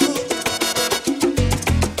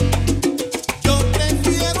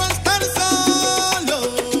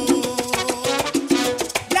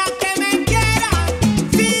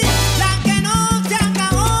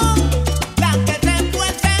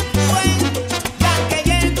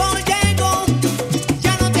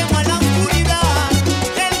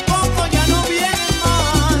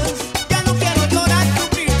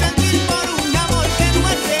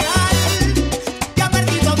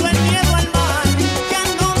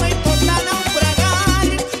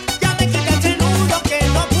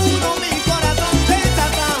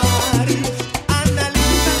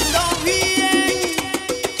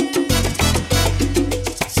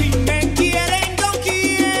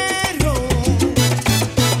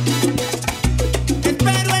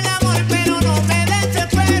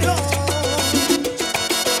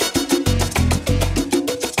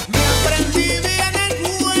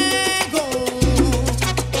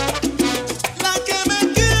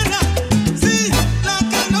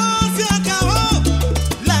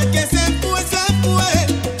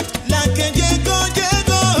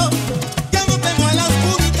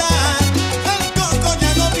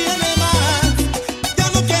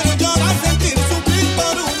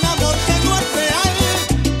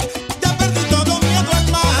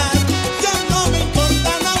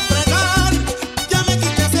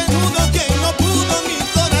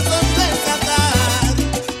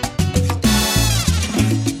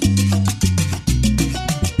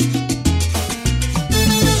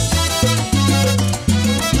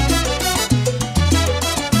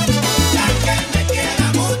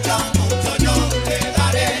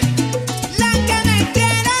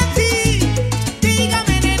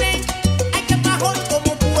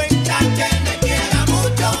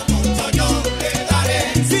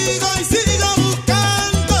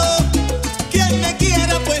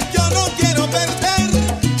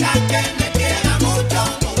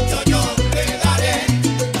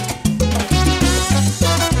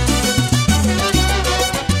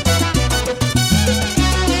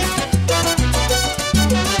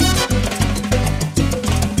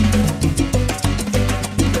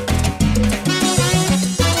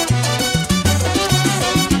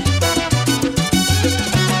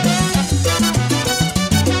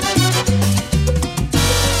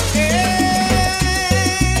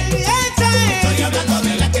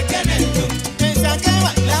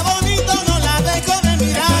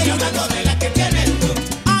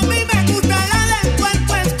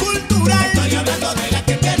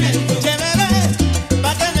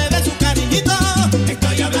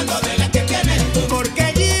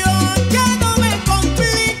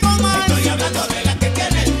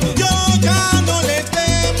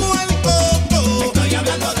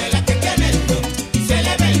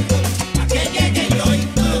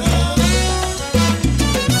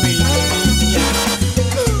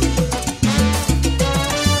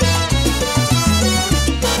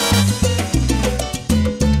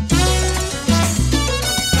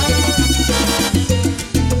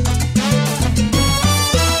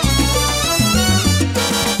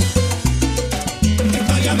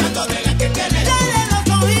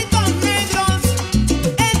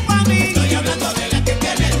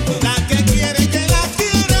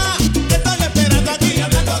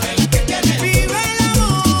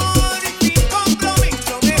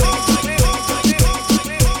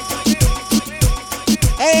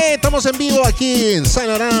estamos en vivo aquí en Saint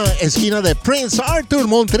Laurent, esquina de Prince Arthur,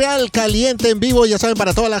 Montreal Caliente en vivo. Ya saben,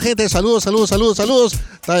 para toda la gente, saludos.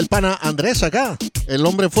 Está el pana Andrés acá, el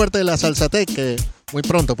hombre fuerte de la Salsatec, que muy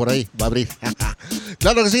pronto por ahí va a abrir.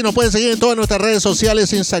 Claro que sí, nos pueden seguir en todas nuestras redes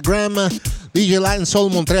sociales, Instagram, DJ Latin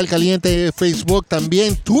Soul Montreal Caliente, Facebook,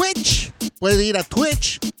 también Twitch. Puedes ir a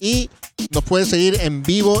Twitch y nos puedes seguir en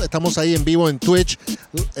vivo. Estamos ahí en vivo en Twitch,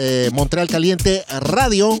 Montreal Caliente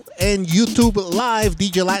Radio, en YouTube Live,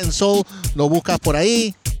 DJ Latin Soul. Lo buscas por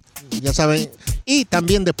ahí, ya saben. Y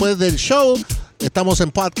también después del show, estamos en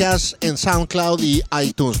podcast, en SoundCloud y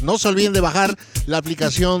iTunes. No se olviden de bajar la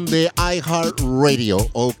aplicación de iHeartRadio,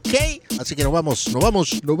 ¿ok? Así que nos vamos.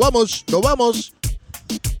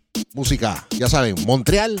 Música, ya saben,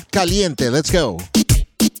 Montreal Caliente, let's go.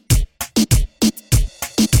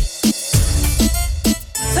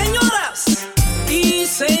 Señoras y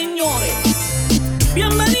señores,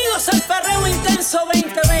 bienvenidos al Perreo Intenso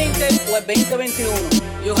 2020 o el 2021.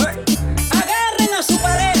 You heard? Agarren a su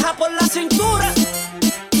pareja por la cintura.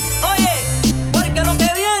 Oye, porque lo que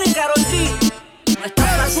viene, Karol G, no está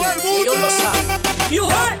fácil, ellos lo saben. You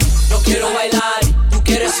heard? Yo quiero bailar, tú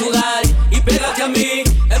quieres sudar y pégate a mí,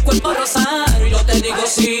 el cuerpo rosar. Yo te digo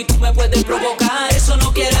sí, tú me puedes provocar. Eso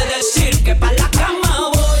no quiere decir que pa' la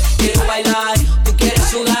cama voy. Quiero bailar, tú quieres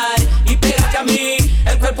sudar y pégate a mí,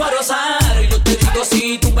 el cuerpo rosar. Yo te digo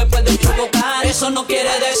sí, tú me puedes provocar. Eso no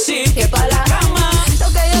quiere decir que pa' la cama. Lo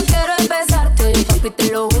que yo quiero es besarte, oye papi,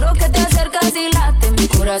 te lo juro que te acercas y late mi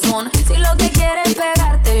corazón. Si lo que quieres es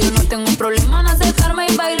pegarte, yo no tengo un problema en acercarme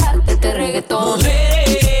y bailarte este reggaetón.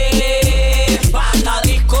 Mujeres, pa' la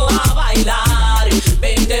disco a bailar.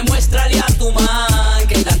 Ven, demuéstrale a tu man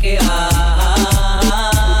que es la que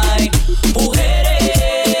hay.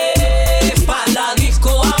 Mujeres, pa' la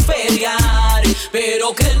disco a pelear,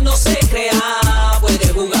 pero que él no se crea, puede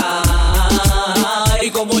jugar. Y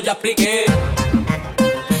como ya expliqué,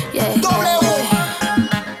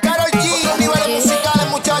 Karol G, los niveles musicales,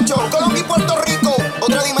 muchachos. Colombia y Puerto Rico,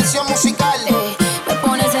 otra dimensión musical. Me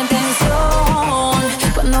pones en tensión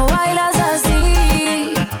cuando bailas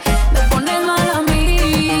así. Me pones mal a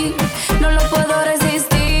mí, no lo puedo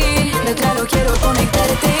resistir. De claro quiero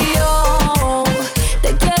conectarte yo,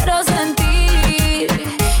 te quiero sentir.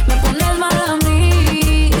 Me pones mal a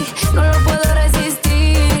mí, no lo puedo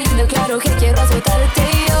resistir. De claro que quiero soltarte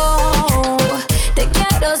yo, te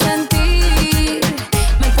quiero sentir.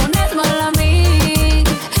 Me pones mal a mí,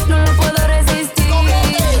 no lo puedo resistir.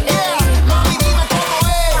 Mami, dime cómo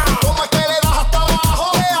es, cómo es que le das hasta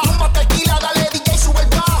abajo. Tumba tequila, dale DJ, sube el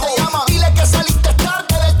bajo. Dile que saliste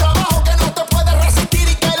tarde del trabajo, que no te puedes resistir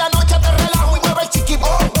y que la noche te relajo. Y mueve el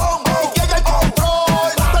chiquibom, y que haya el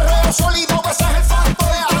control. Perreo sólido, ese es el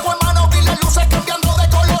factor. Agua en mano, vi las luces cambiando de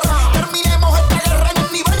color. Terminemos esta guerra en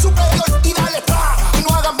un nivel superior. Y dale tra, y no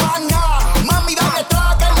hagas más nada. Mami, dale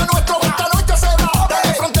tra, que lo nuestro esta noche se da.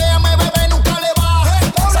 Dale, frontéame, bebé, nunca le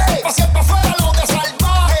bajes. Saque pa' siempre fuera lo de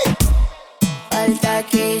salvaje. Falta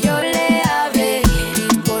que yo le hable y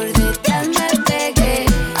por detrás me pegue.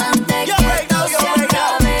 Antes que esto se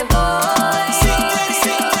acabe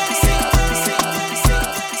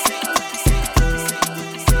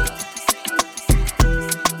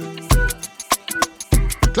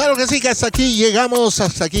Claro que sí, que hasta aquí llegamos.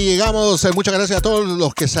 Muchas gracias a todos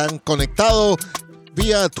los que se han conectado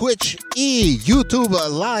vía Twitch y YouTube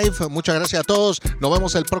Live. Muchas gracias a todos. Nos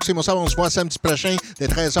vemos el próximo sábado. On se voit samedi prochain de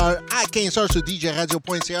 13h à 15h sur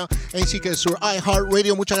djradio.ca ainsi que sur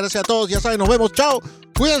iHeartRadio. Muchas gracias a todos. Ya saben, nos vemos. Chao.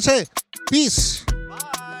 Cuídense. Peace.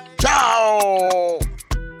 Chao.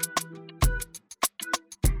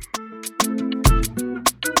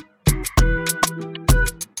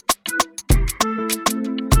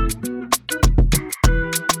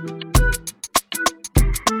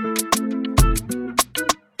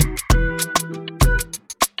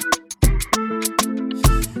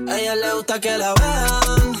 A ella le gusta que la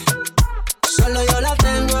vean, solo yo la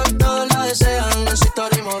tengo, todos la desean. En su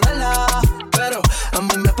story modela, pero a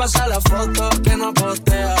mí me pasa la foto que no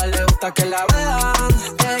postea. Le gusta que la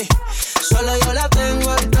vean, ey. Solo yo la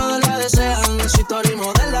tengo, todos la desean. En su story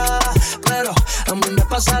modela, pero a mí me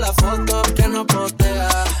pasa la foto que no postea.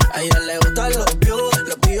 A ella le gustan los views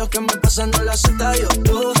que me pasan no la acepta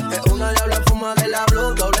YouTube. Es una diabla fuma de la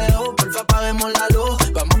blue, W, porfa apaguemos la luz.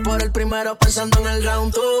 Vamos por el primero pensando en el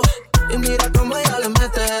round 2. Y mira cómo ella le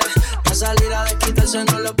mete. Pa' salir a desquitarse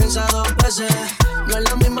no lo piensa dos veces. No es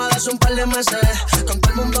la misma de hace un par de meses. Con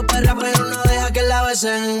todo el mundo perra pero no deja que la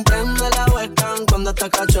besen. Prende la webcam cuando está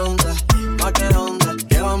cachonda. Pa' qué onda,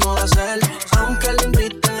 ¿qué vamos a hacer? Aunque le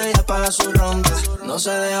inviten ella paga su ronda. No se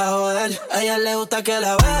deja joder, a ella le gusta que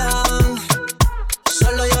la vean.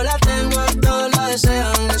 Solo yo la tengo, todos la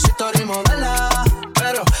desean. En su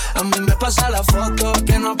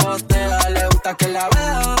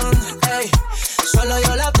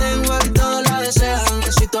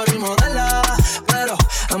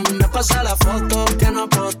me pasa la foto que no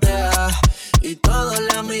postea. Y todos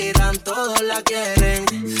la miran, todos la quieren,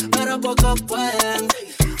 pero pocos pueden.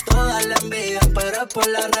 Todas la envidian, pero es por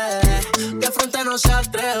las redes que frente no se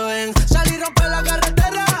atreven. Salir y romper la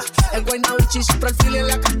carretera, el Guaynabichi siempre el fili en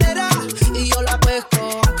la cartera. Y yo la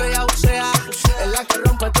pesco, aunque ella bucea, es la que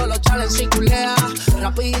rompe todos los challenges y culea.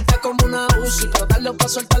 Rapidita como una Uzi, pero tarde pa'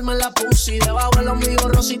 soltarme la pussy. Debajo el ombligo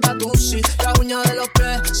rosita tusi, la uña de los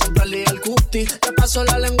pies, siempre al día el cuti. Te paso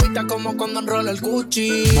la lengüita como cuando enrola el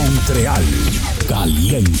Gucci. Montreal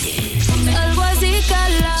Caliente. Algo así,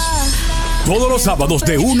 cala. Todos los sábados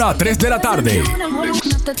de 1 a 3 de la tarde.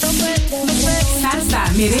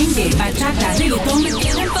 Salsa, merengue, bachata, reggaetón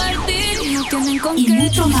y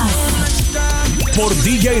mucho más. Por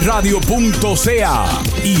DJRadio.ca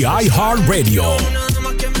y iHeartRadio.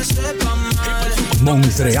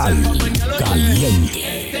 Montreal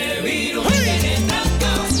Caliente.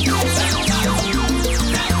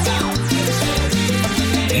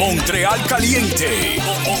 Montreal Caliente.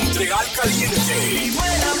 Montreal Caliente. Y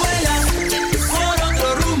vuela, vuela, por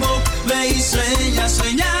otro rumbo. Ve y sueña,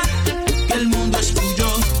 sueña, que el mundo es tuyo.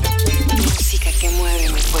 Música que mueve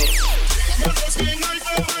mi cuerpo.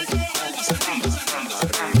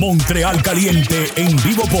 Montreal Caliente en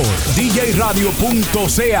vivo por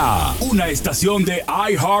DJRadio.ca. Una estación de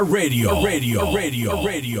iHeartRadio. Radio.